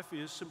number 5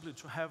 is simply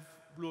to have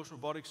Blue Ocean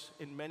Robotics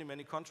in many,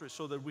 many countries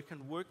so that we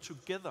can work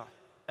together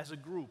as a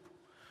group.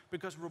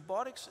 Because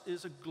robotics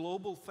is a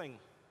global thing.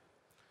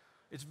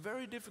 It's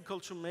very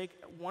difficult to make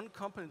one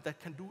company that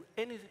can do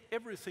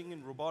everything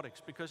in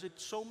robotics, because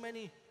it's so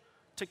many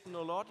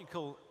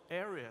technological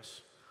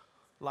areas,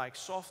 like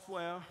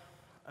software,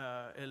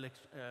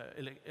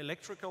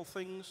 electrical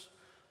things,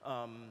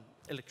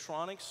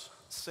 electronics,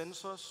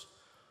 sensors,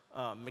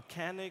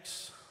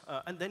 mechanics,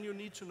 and then you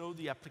need to know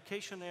the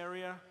application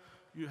area.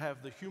 You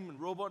have the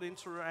human-robot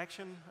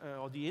interaction,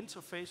 or the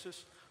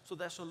interfaces. So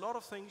there's a lot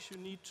of things you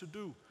need to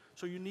do.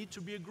 So you need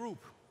to be a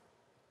group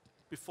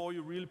before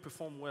you really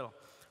perform well.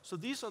 So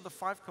these are the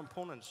 5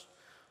 components.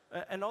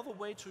 Another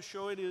way to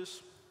show it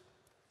is,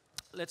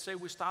 let's say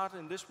we start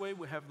in this way.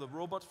 We have the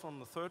robots from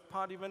the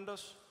third-party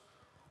vendors.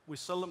 We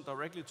sell them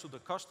directly to the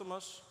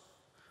customers.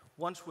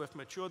 Once we have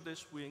matured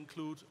this, we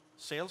include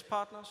sales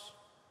partners.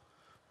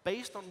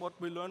 Based on what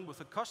we learn with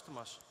the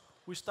customers,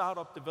 we start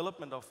up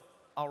development of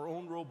our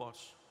own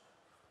robots.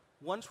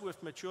 Once we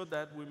have matured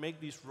that, we make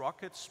these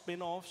rocket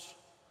spin-offs.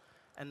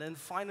 And then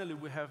finally,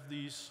 we have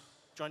these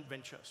joint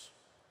ventures.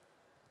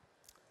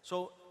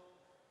 So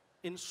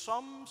in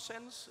some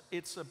sense,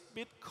 it's a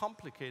bit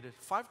complicated.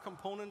 5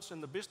 components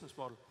in the business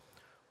model.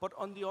 But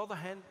on the other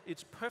hand,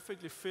 it's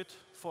perfectly fit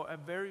for a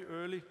very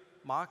early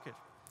market,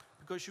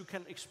 because you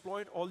can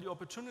exploit all the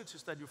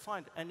opportunities that you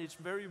find, and it's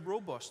very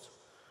robust.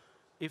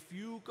 If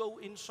you go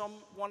in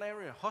one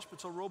area,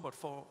 hospital robot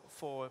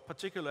for a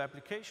particular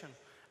application,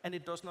 and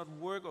it does not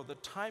work, or the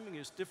timing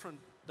is different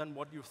than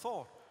what you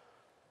thought,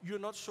 you're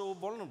not so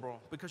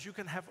vulnerable, because you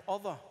can have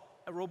other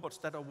robots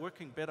that are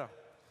working better.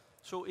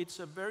 So it's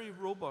a very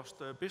robust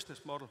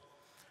business model.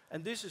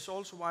 And this is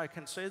also why I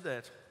can say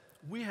that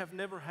we have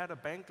never had a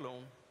bank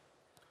loan.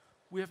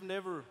 We have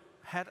never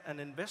had an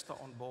investor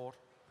on board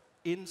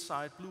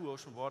inside Blue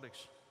Ocean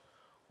Robotics.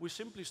 We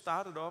simply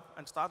started up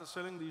and started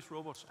selling these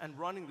robots and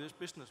running this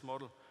business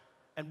model.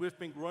 And we've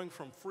been growing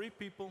from 3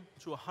 people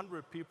to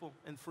 100 people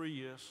in 3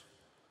 years.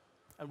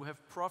 And we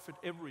have profit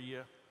every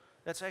year.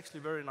 That's actually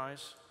very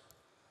nice.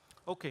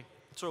 Okay,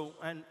 so,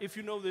 and if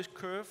you know this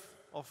curve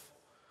of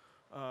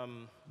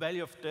valley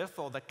of death,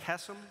 or the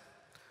chasm,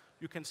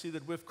 you can see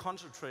that we've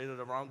concentrated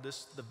around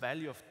this, the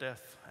valley of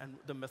death, and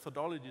the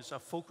methodologies are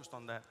focused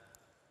on that.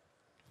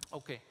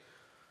 Okay,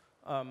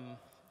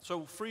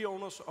 so 3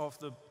 owners of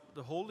the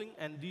holding,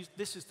 and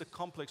this is the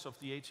complex of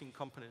the 18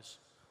 companies.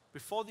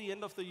 Before the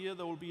end of the year,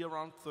 there will be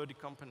around 30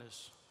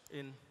 companies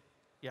in,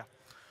 yeah.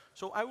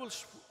 So I will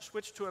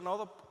switch to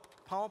another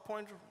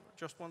PowerPoint,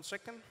 just 1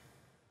 second,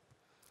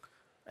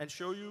 and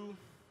show you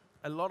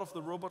a lot of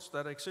the robots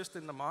that exist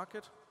in the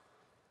market.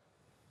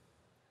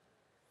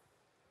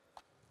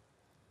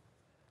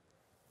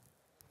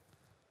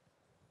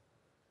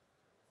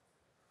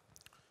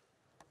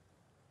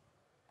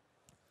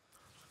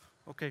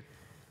 Okay.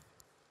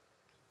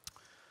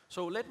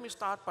 So let me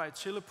start by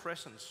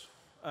telepresence.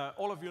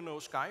 All of you know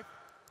Skype.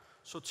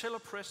 So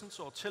telepresence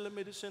or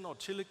telemedicine or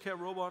telecare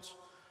robots,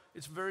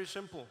 it's very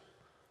simple.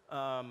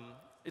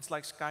 It's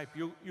like Skype.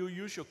 You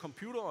use your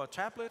computer or a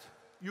tablet,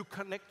 you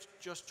connect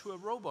just to a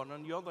robot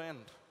on the other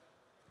end.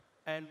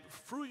 And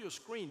through your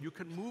screen, you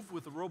can move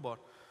with the robot.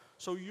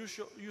 So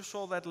you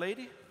saw that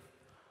lady.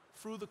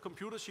 Through the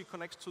computer, she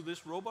connects to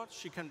this robot.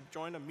 She can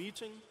join a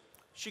meeting.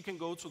 She can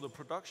go to the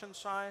production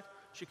site.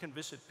 She can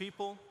visit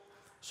people.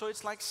 So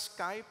it's like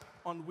Skype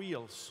on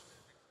wheels.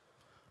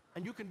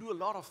 And you can do a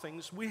lot of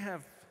things. We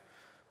have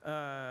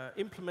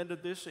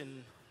implemented this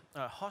in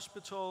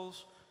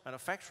hospitals,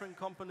 manufacturing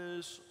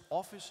companies,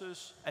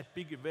 offices, at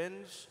big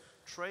events,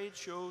 trade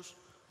shows.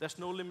 There's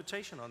no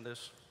limitation on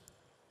this.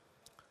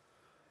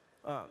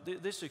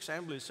 This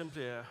example is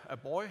simply a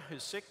boy,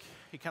 he's sick,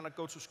 he cannot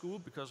go to school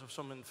because of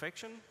some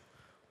infection,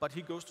 but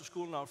he goes to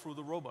school now through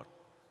the robot.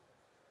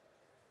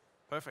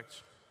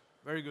 Perfect,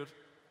 very good.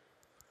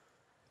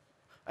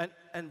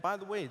 And by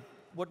the way,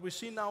 what we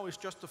see now is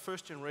just the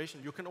first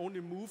generation. You can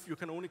only move, you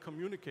can only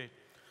communicate.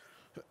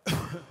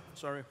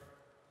 Sorry.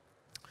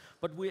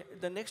 But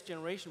the next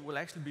generation will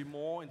actually be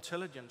more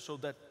intelligent so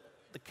that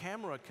the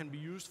camera can be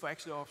used for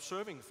actually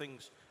observing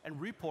things and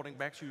reporting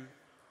back to you.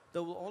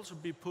 There will also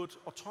be put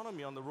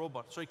autonomy on the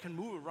robot so it can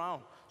move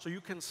around. So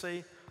you can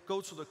say, go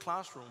to the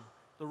classroom.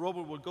 The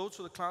robot will go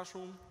to the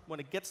classroom. When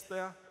it gets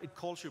there, it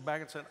calls you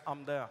back and says,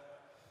 I'm there.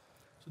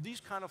 So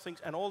these kind of things,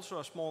 and also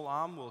a small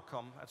arm will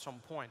come at some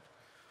point.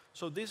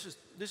 So this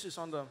is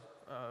under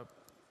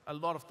a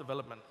lot of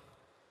development.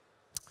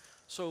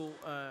 So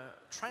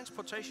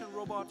transportation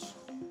robots,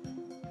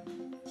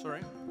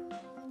 sorry.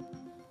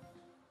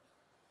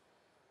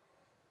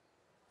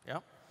 Yeah.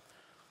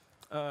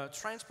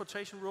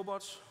 Transportation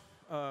robots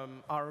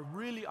are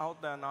really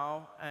out there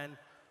now, and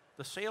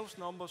the sales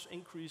numbers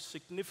increase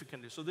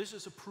significantly. So this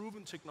is a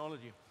proven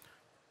technology.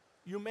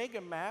 You make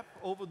a map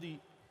over the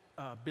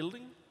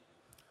building,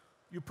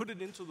 you put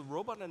it into the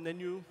robot, and then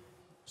you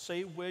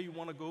say where you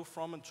want to go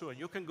from and to. And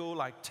you can go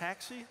like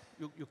taxi,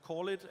 you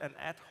call it an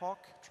ad hoc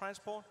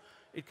transport.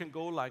 It can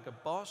go like a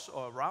bus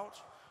or a route.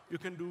 You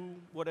can do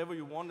whatever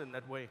you want in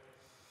that way.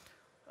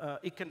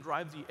 It can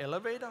drive the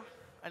elevator,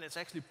 and it's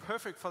actually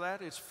perfect for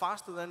that. It's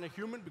faster than a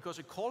human because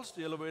it calls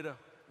the elevator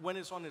when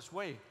it's on its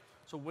way.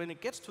 So when it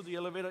gets to the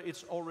elevator,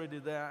 it's already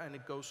there and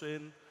it goes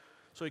in,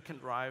 so it can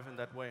drive in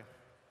that way.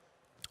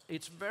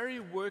 It's very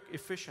work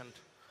efficient.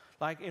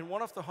 Like in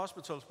one of the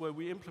hospitals where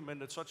we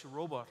implemented such a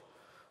robot,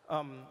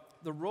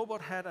 the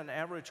robot had an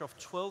average of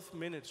 12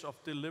 minutes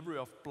of delivery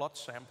of blood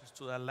samples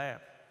to their lab.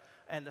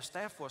 And the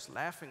staff was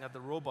laughing at the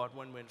robot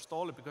when we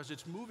installed it because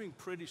it's moving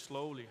pretty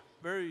slowly,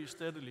 very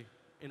steadily,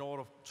 in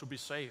order to be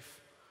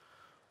safe.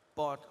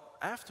 But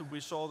after we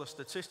saw the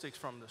statistics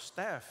from the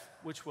staff,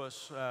 which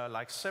was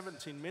like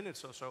 17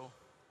 minutes or so,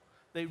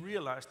 they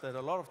realized that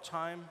a lot of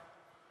time,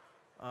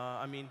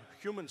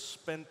 humans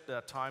spend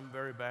their time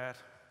very bad.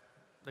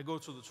 They go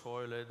to the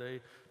toilet,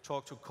 they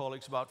talk to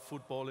colleagues about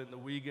football in the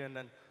weekend,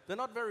 and they're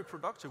not very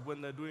productive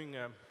when they're doing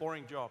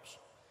boring jobs.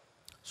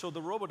 So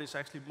the robot is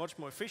actually much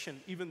more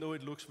efficient, even though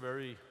it looks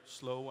very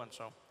slow and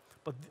so.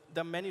 But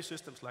there are many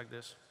systems like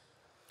this.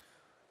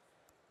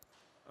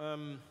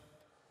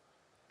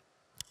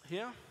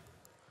 Here,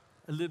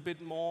 a little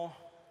bit more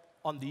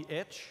on the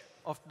edge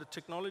of the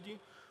technology,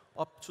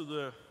 up to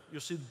the, you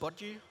see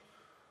Budgie,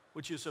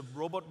 which is a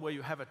robot where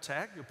you have a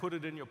tag, you put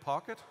it in your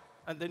pocket,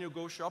 and then you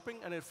go shopping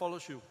and it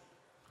follows you.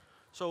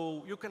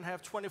 So you can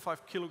have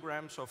 25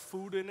 kilograms of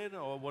food in it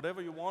or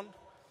whatever you want.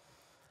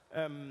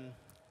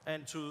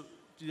 And to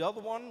the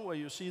other one, where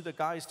you see the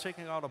guy is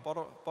taking out a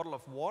bottle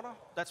of water,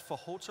 that's for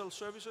hotel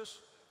services.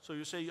 So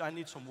you say, I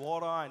need some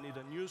water, I need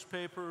a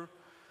newspaper,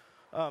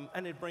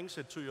 and it brings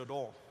it to your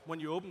door. When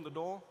you open the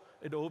door,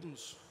 it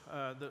opens,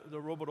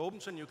 the robot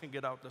opens and you can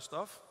get out the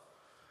stuff.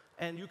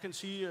 And you can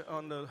see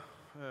on the,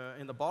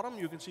 in the bottom,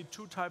 you can see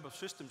two types of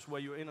systems where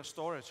you're in a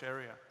storage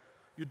area.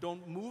 You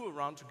don't move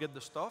around to get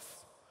the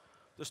stuff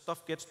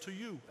gets to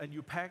you, and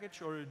you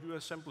package or you do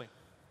assembly.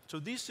 So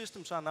these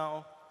systems are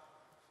now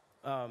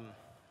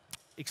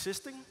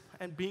existing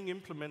and being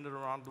implemented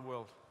around the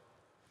world.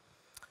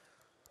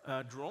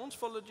 Drones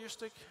for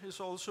logistics is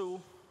also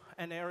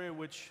an area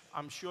which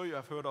I'm sure you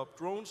have heard of.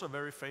 Drones are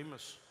very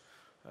famous,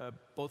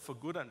 both for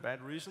good and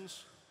bad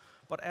reasons.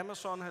 But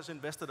Amazon has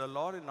invested a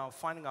lot in now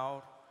finding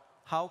out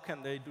how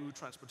can they do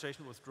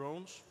transportation with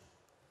drones.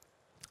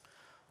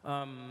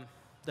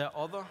 There are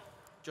other,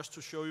 just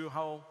to show you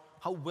how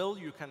well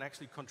you can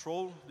actually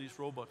control these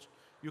robots.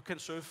 You can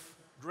serve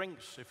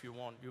drinks if you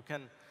want. You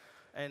can,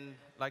 and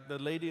like the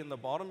lady in the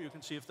bottom, you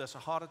can see if there's a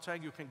heart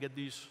attack, you can get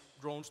these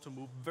drones to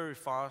move very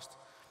fast,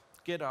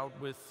 get out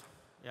with,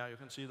 yeah, you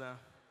can see there,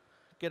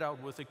 get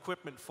out with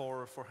equipment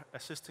for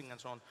assisting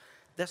and so on.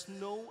 There's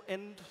no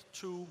end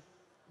to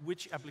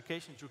which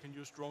applications you can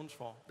use drones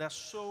for. There's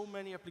so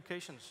many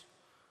applications.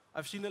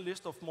 I've seen a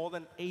list of more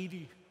than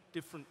 80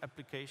 different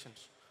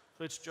applications.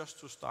 So it's just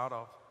to start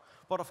off.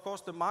 But of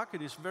course, the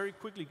market is very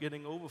quickly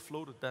getting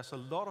overfloated. There's a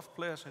lot of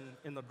players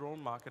in the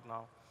drone market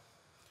now.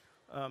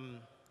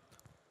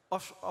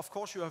 Of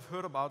course, you have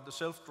heard about the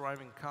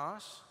self-driving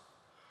cars.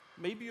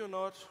 Maybe you're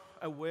not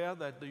aware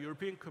that the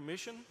European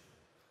Commission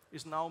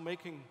is now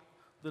making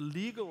the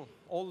legal,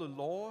 all the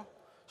law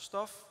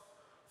stuff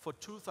for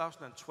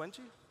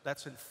 2020.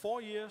 That's in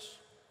 4 years.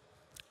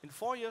 In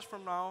 4 years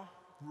from now,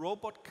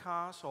 robot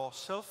cars or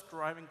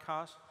self-driving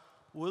cars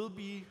will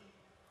be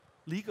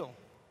legal.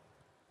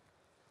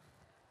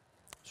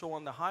 So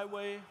on the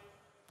highway,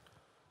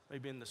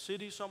 maybe in the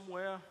city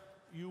somewhere,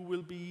 you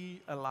will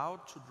be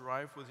allowed to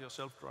drive with your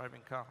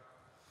self-driving car.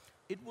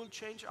 It will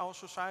change our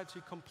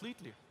society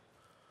completely.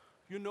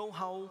 You know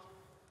how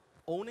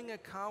owning a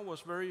car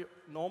was very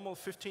normal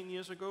 15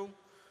 years ago?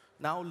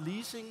 Now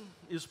leasing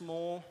is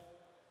more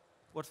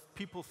what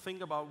people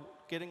think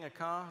about getting a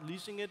car.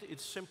 Leasing it,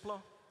 it's simpler.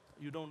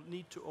 You don't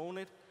need to own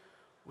it.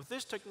 With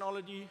this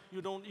technology,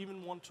 you don't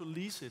even want to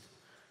lease it.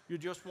 You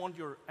just want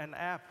an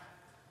app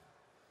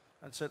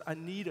and said, I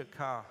need a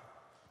car.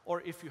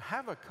 Or if you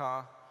have a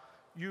car,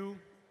 you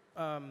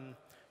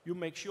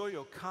make sure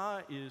your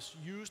car is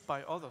used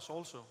by others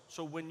also.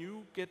 So when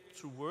you get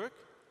to work,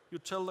 you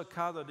tell the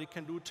car that it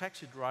can do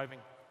taxi driving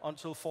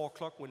until 4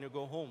 o'clock when you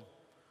go home.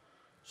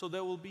 So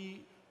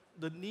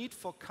the need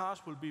for cars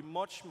will be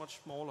much,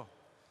 much smaller.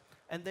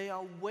 And they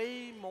are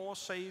way more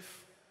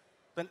safe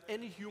than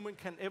any human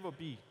can ever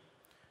be.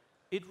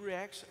 It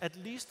reacts at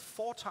least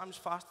 4 times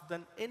faster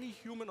than any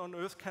human on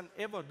Earth can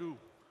ever do.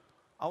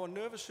 Our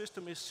nervous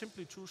system is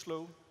simply too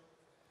slow.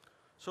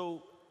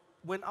 So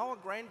when our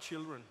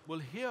grandchildren will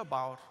hear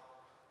about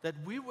that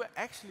we were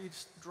actually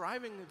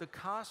driving the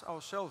cars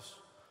ourselves,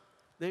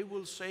 they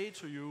will say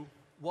to you,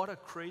 what a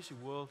crazy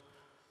world.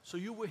 So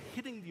you were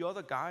hitting the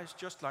other guys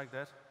just like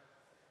that.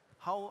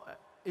 How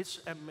it's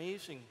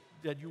amazing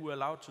that you were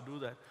allowed to do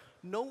that.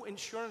 No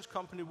insurance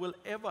company will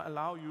ever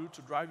allow you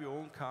to drive your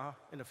own car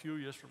in a few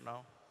years from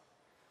now.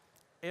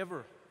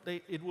 Ever.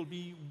 It will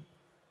be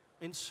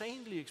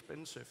insanely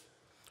expensive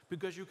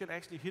because you can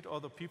actually hit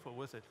other people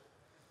with it.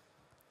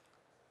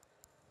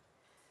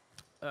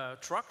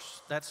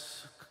 Trucks,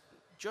 that's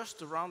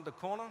just around the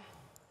corner.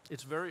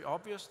 It's very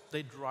obvious.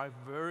 They drive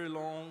very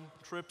long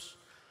trips.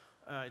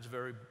 It's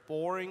very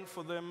boring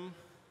for them.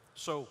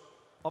 So,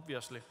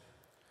 obviously.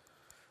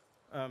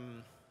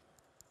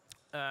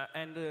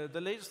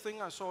 The latest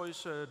thing I saw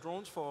is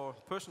drones for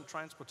person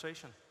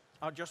transportation.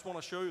 I just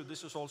want to show you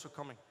this is also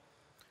coming.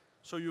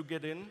 So you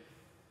get in.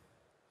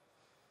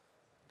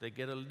 They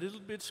get a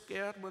little bit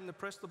scared when they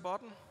press the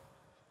button,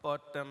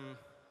 but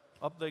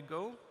up they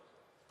go.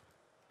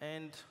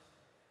 And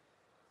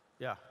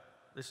yeah,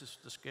 this is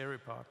the scary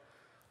part.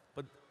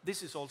 But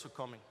this is also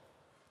coming.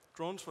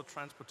 Drones for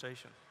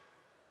transportation.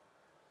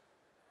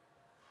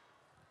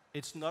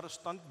 It's not a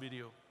stunt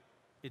video.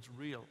 It's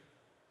real.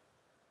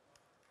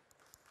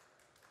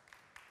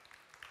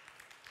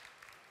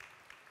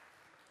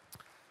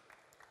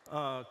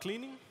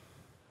 Cleaning.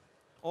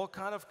 All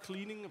kind of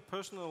cleaning,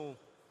 personal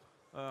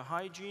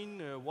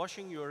hygiene,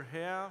 washing your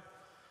hair,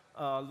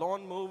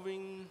 lawn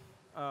mowing,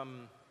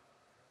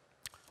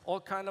 all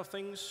kind of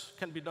things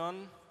can be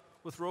done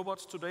with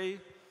robots today.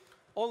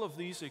 All of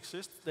these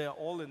exist. They are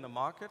all in the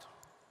market.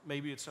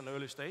 Maybe it's an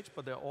early stage,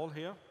 but they're all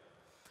here.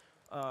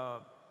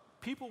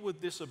 People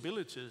with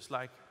disabilities,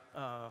 like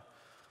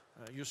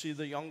you see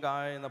the young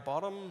guy in the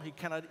bottom, he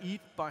cannot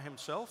eat by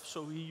himself,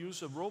 so he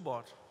uses a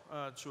robot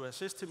to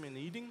assist him in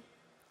eating.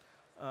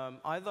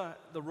 Either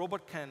the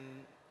robot can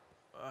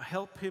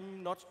help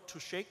him not to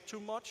shake too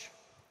much,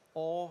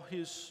 or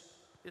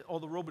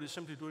the robot is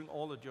simply doing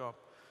all the job.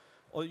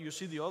 Or you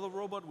see the other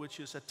robot, which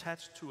is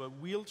attached to a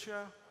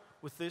wheelchair.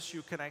 With this,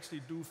 you can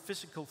actually do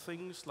physical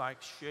things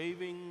like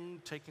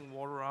shaving, taking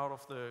water out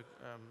of the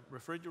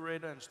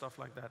refrigerator, and stuff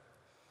like that.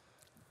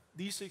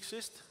 These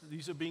exist.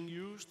 These are being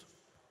used,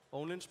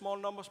 only in small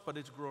numbers, but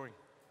it's growing.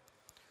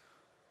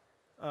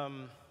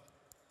 In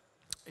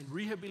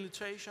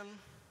rehabilitation,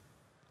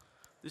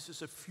 this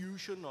is a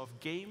fusion of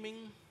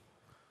gaming,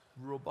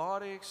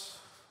 robotics,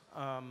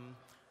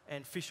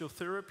 and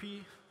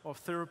physiotherapy, or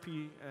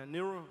therapy,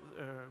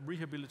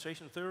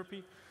 rehabilitation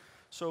therapy.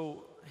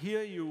 So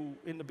here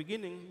in the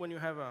beginning, when you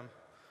have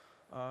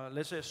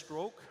let's say a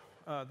stroke,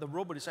 the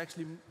robot is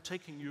actually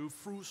taking you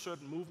through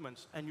certain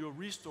movements, and you're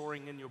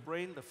restoring in your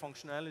brain the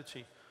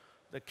functionality,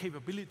 the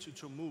capability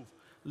to move.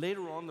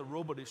 Later on, the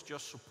robot is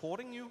just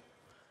supporting you,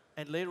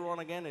 and later on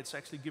again, it's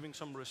actually giving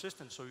some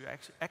resistance, so you're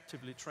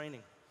actively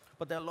training.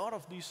 But there are a lot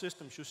of these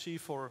systems you see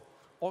for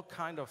all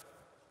kind of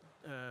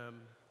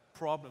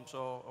problems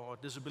or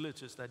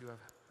disabilities that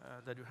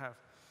you have.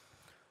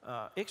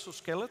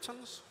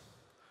 Exoskeletons.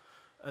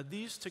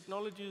 These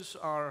technologies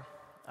are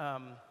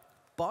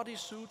body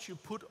suits you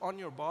put on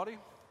your body.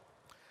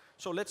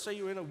 So let's say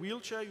you're in a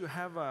wheelchair, you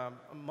have a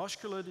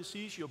muscular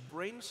disease, your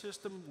brain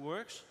system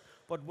works,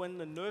 but when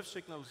the nerve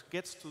signals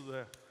gets to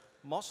the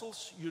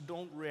muscles, you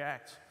don't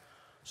react.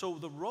 So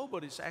the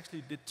robot is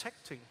actually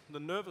detecting the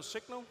nervous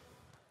signal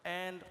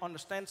and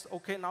understands,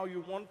 okay, now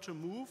you want to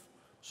move,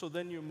 so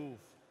then you move.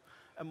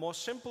 A more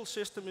simple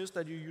system is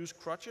that you use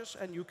crutches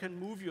and you can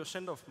move your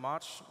center of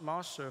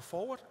mass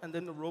forward, and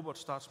then the robot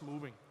starts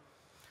moving.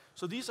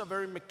 So these are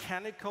very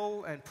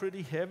mechanical and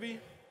pretty heavy,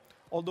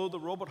 although the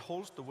robot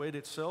holds the weight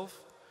itself.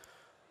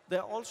 There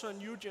are also a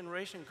new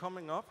generation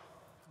coming up,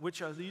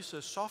 which are these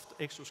soft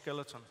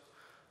exoskeletons.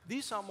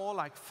 These are more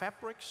like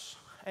fabrics,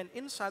 and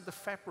inside the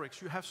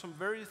fabrics you have some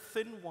very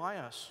thin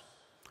wires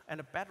and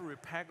a battery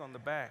pack on the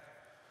back.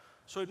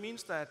 So it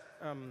means that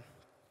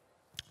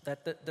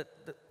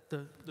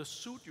the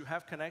suit you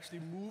have can actually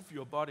move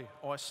your body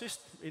or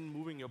assist in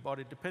moving your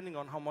body depending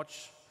on how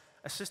much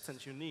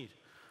assistance you need.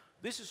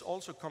 This is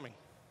also coming.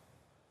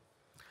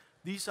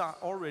 These are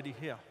already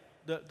here,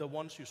 the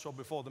ones you saw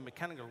before, the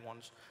mechanical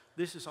ones.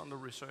 This is under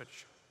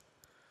research.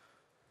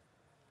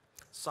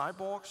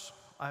 Cyborgs,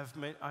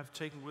 I've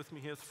taken with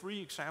me here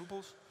 3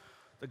 examples.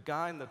 The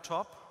guy in the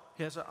top,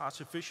 he has an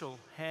artificial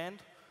hand,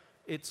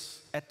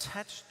 it's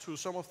attached to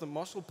some of the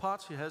muscle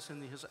parts he has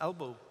in his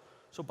elbow.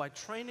 So by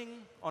training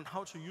on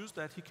how to use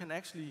that, he can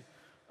actually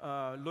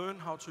learn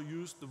how to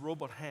use the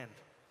robot hand.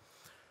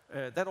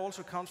 That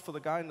also counts for the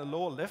guy in the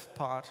lower left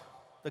part.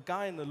 The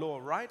guy in the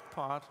lower right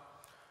part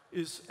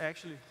is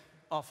actually,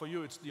 for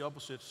you it's the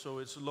opposite, so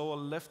it's the lower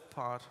left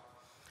part.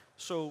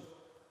 So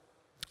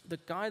the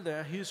guy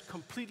there, he's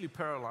completely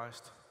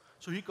paralyzed.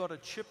 So he got a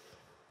chip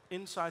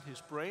inside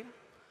his brain,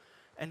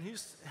 and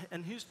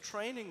he's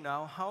training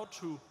now how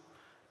to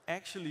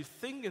actually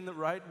think in the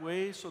right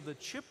way so the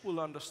chip will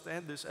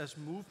understand this as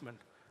movement,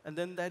 and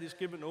then that is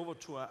given over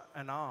to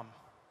an arm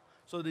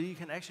so that he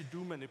can actually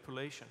do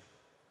manipulation.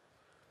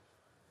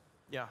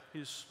 Yeah,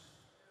 he's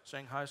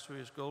saying hi to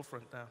his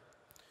girlfriend there.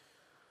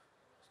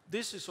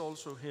 This is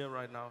also here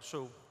right now.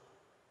 So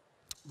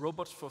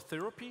robots for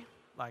therapy,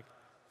 like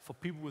for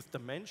people with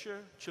dementia,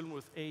 children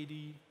with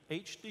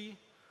ADHD.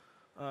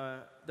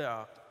 There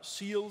are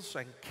seals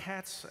and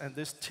cats and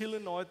this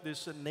Tylennoid,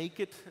 this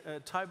naked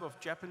type of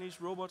Japanese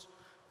robots.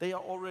 They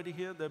are already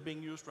here. They're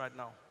being used right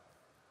now.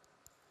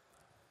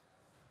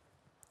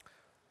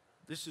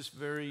 This is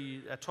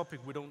a topic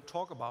we don't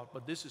talk about,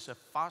 but this is a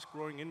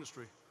fast-growing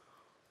industry.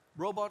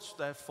 Robots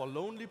that for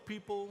lonely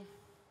people,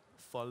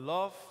 for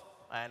love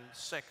and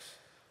sex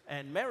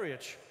and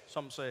marriage,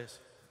 some says.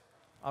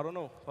 I don't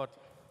know, but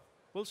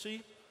we'll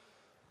see.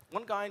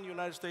 One guy in the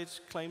United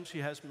States claims he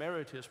has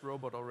married his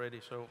robot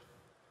already,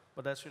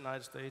 but that's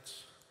United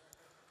States.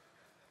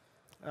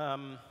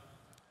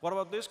 What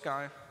about this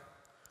guy?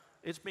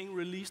 It's being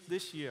released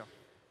this year.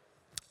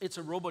 It's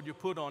a robot you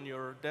put on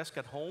your desk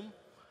at home,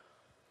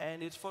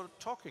 and it's for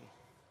talking.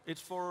 It's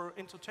for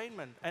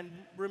entertainment and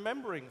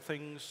remembering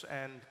things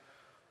and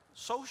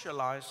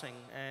socializing,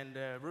 and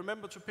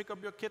remember to pick up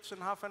your kids in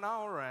half an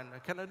hour, and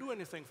can I do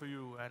anything for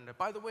you? And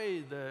by the way,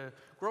 the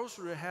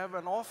grocery have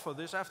an offer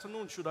this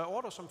afternoon. Should I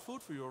order some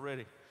food for you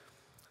already?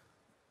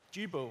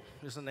 Jibo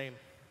is the name.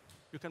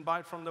 You can buy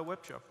it from the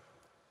web shop.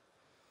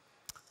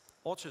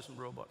 Autism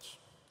robots.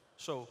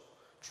 So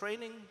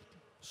training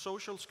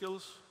social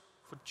skills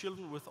for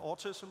children with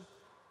autism,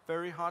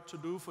 very hard to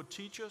do for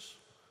teachers.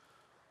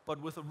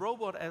 But with a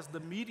robot as the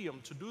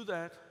medium to do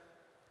that,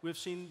 we've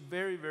seen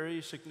very,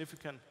 very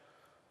significant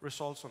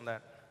results on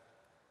that.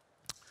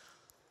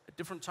 A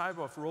different type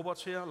of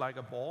robots here, like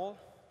a ball.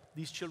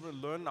 These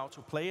children learn now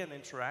to play and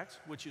interact,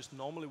 which is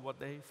normally what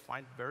they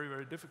find very,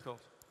 very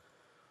difficult.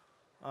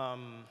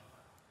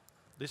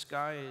 This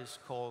guy is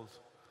called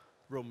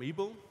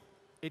Romeable.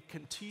 It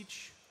can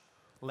teach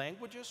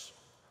languages.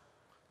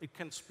 It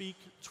can speak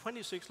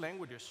 26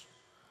 languages.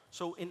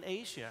 So in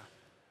Asia,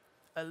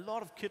 a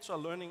lot of kids are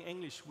learning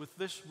English with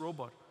this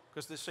robot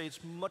because they say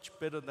it's much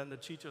better than the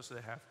teachers they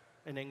have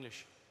in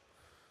English.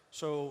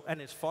 So, and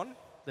it's fun.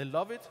 They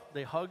love it.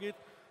 They hug it.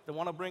 They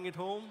want to bring it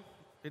home.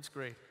 It's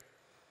great.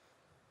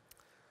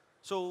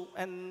 So,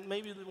 and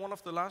maybe one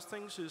of the last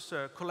things is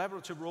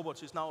collaborative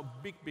robots is now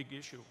a big, big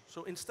issue.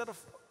 So instead of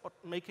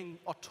making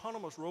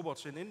autonomous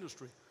robots in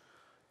industry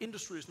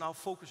is now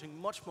focusing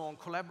much more on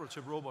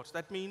collaborative robots.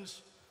 That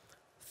means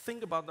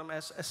think about them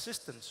as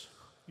assistants.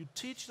 You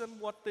teach them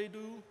what they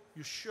do,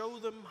 you show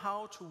them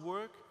how to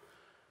work,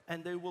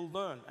 and they will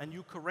learn, and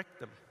you correct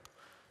them.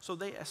 So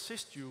they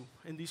assist you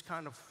in these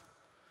kind of,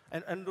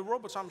 and the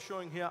robots I'm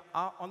showing here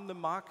are on the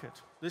market.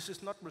 This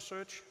is not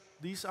research.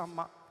 These are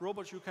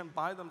robots, you can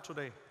buy them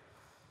today.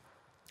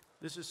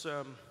 This is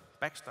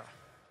Baxter.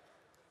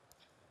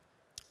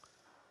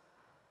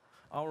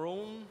 Our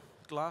own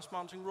glass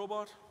mounting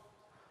robot,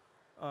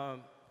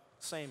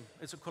 same,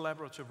 it's a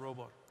collaborative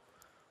robot.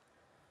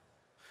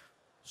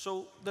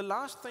 So the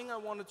last thing I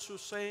wanted to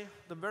say,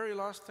 the very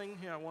last thing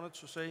here I wanted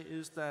to say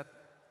is that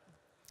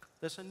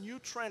there's a new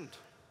trend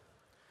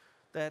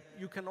that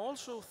you can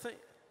also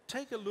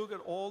take a look at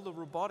all the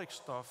robotic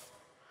stuff,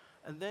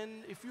 and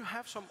then if you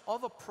have some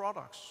other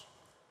products,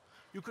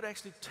 you could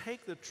actually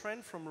take the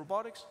trend from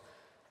robotics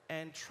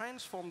and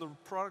transform the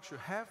products you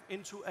have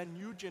into a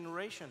new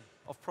generation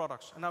of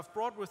products. And I've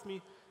brought with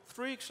me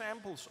 3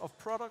 examples of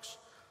products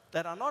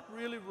that are not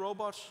really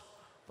robots,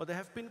 but they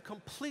have been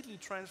completely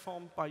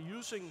transformed by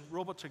using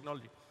robot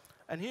technology.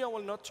 And here I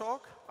will not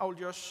talk, I will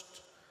just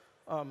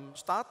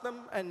start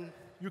them, and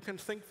you can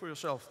think for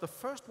yourself. The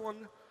first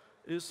one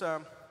is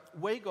a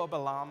wake-up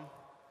alarm.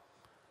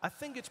 I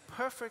think it's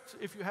perfect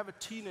if you have a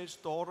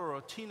teenage daughter or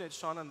a teenage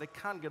son and they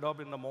can't get up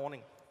in the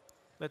morning.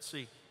 Let's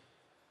see.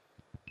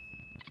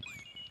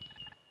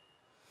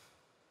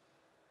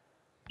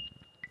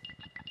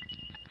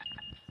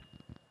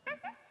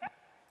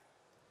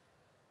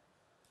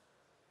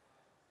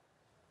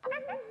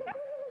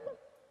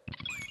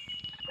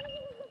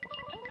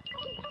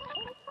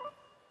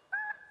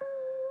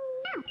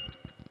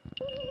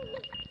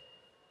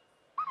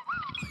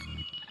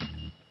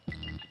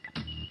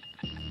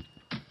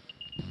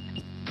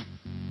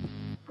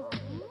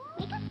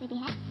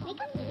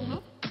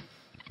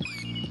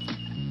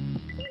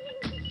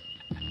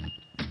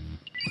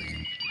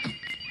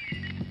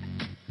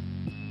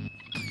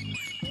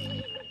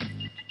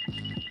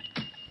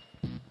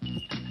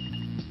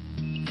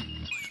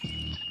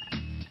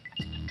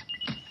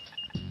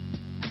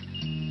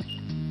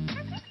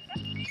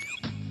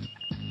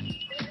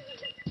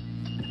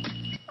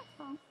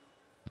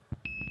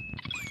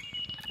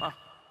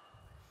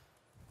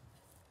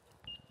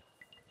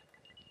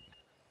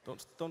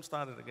 Don't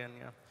start it again,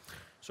 yeah.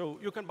 So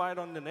you can buy it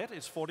on the net,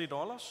 it's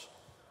 $40.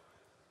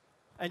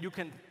 And you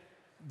can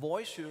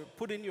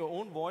put in your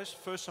own voice,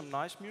 first some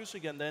nice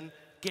music, and then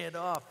get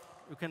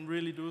up. You can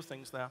really do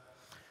things there.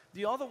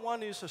 The other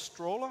one is a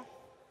stroller.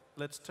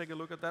 Let's take a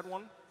look at that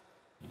one.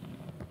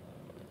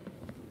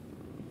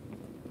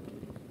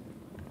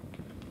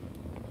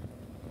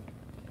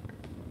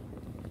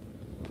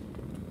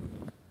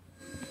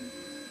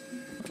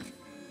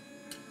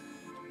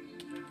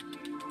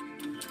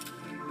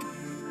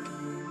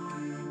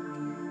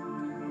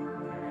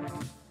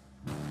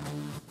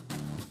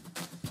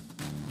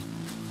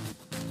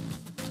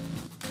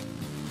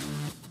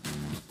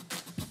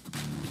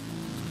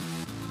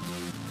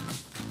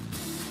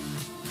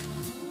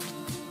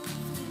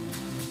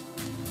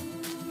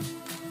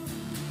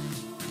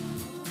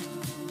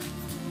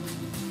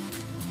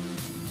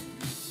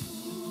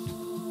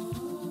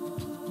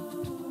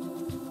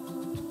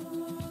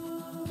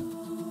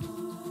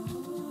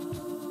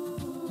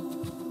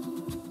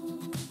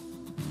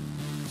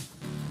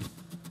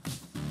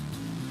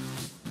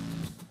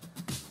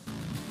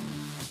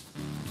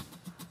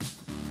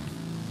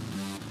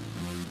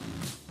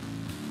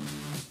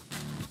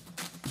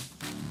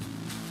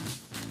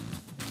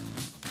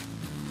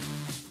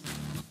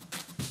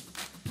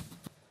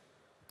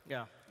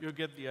 Yeah, you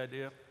get the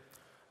idea.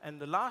 And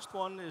the last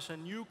one is a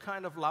new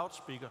kind of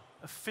loudspeaker,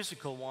 a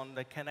physical one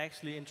that can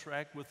actually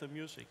interact with the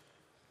music.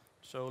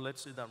 So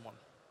let's see that one.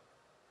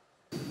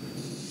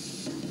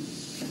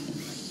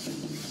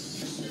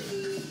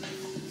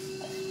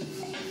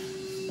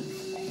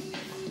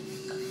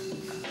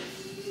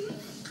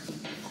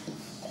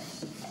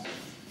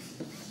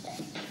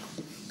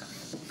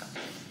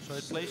 So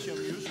it plays your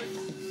music.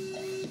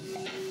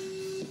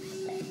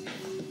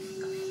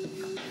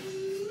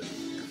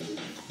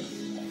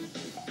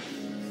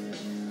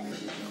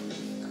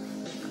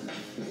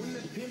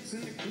 In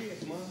the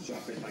crib, man.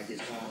 Drop it like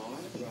it's hot.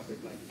 Drop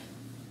it like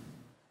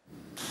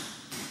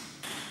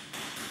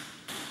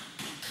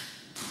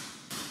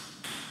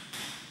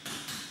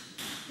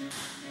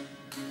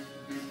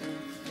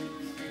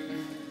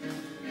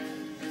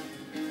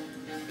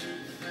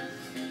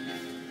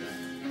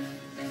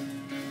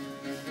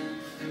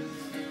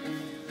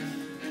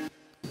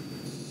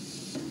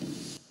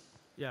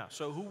Yeah,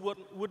 so who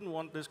wouldn't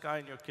want this guy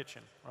in your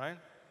kitchen, right?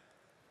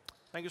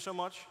 Thank you so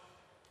much.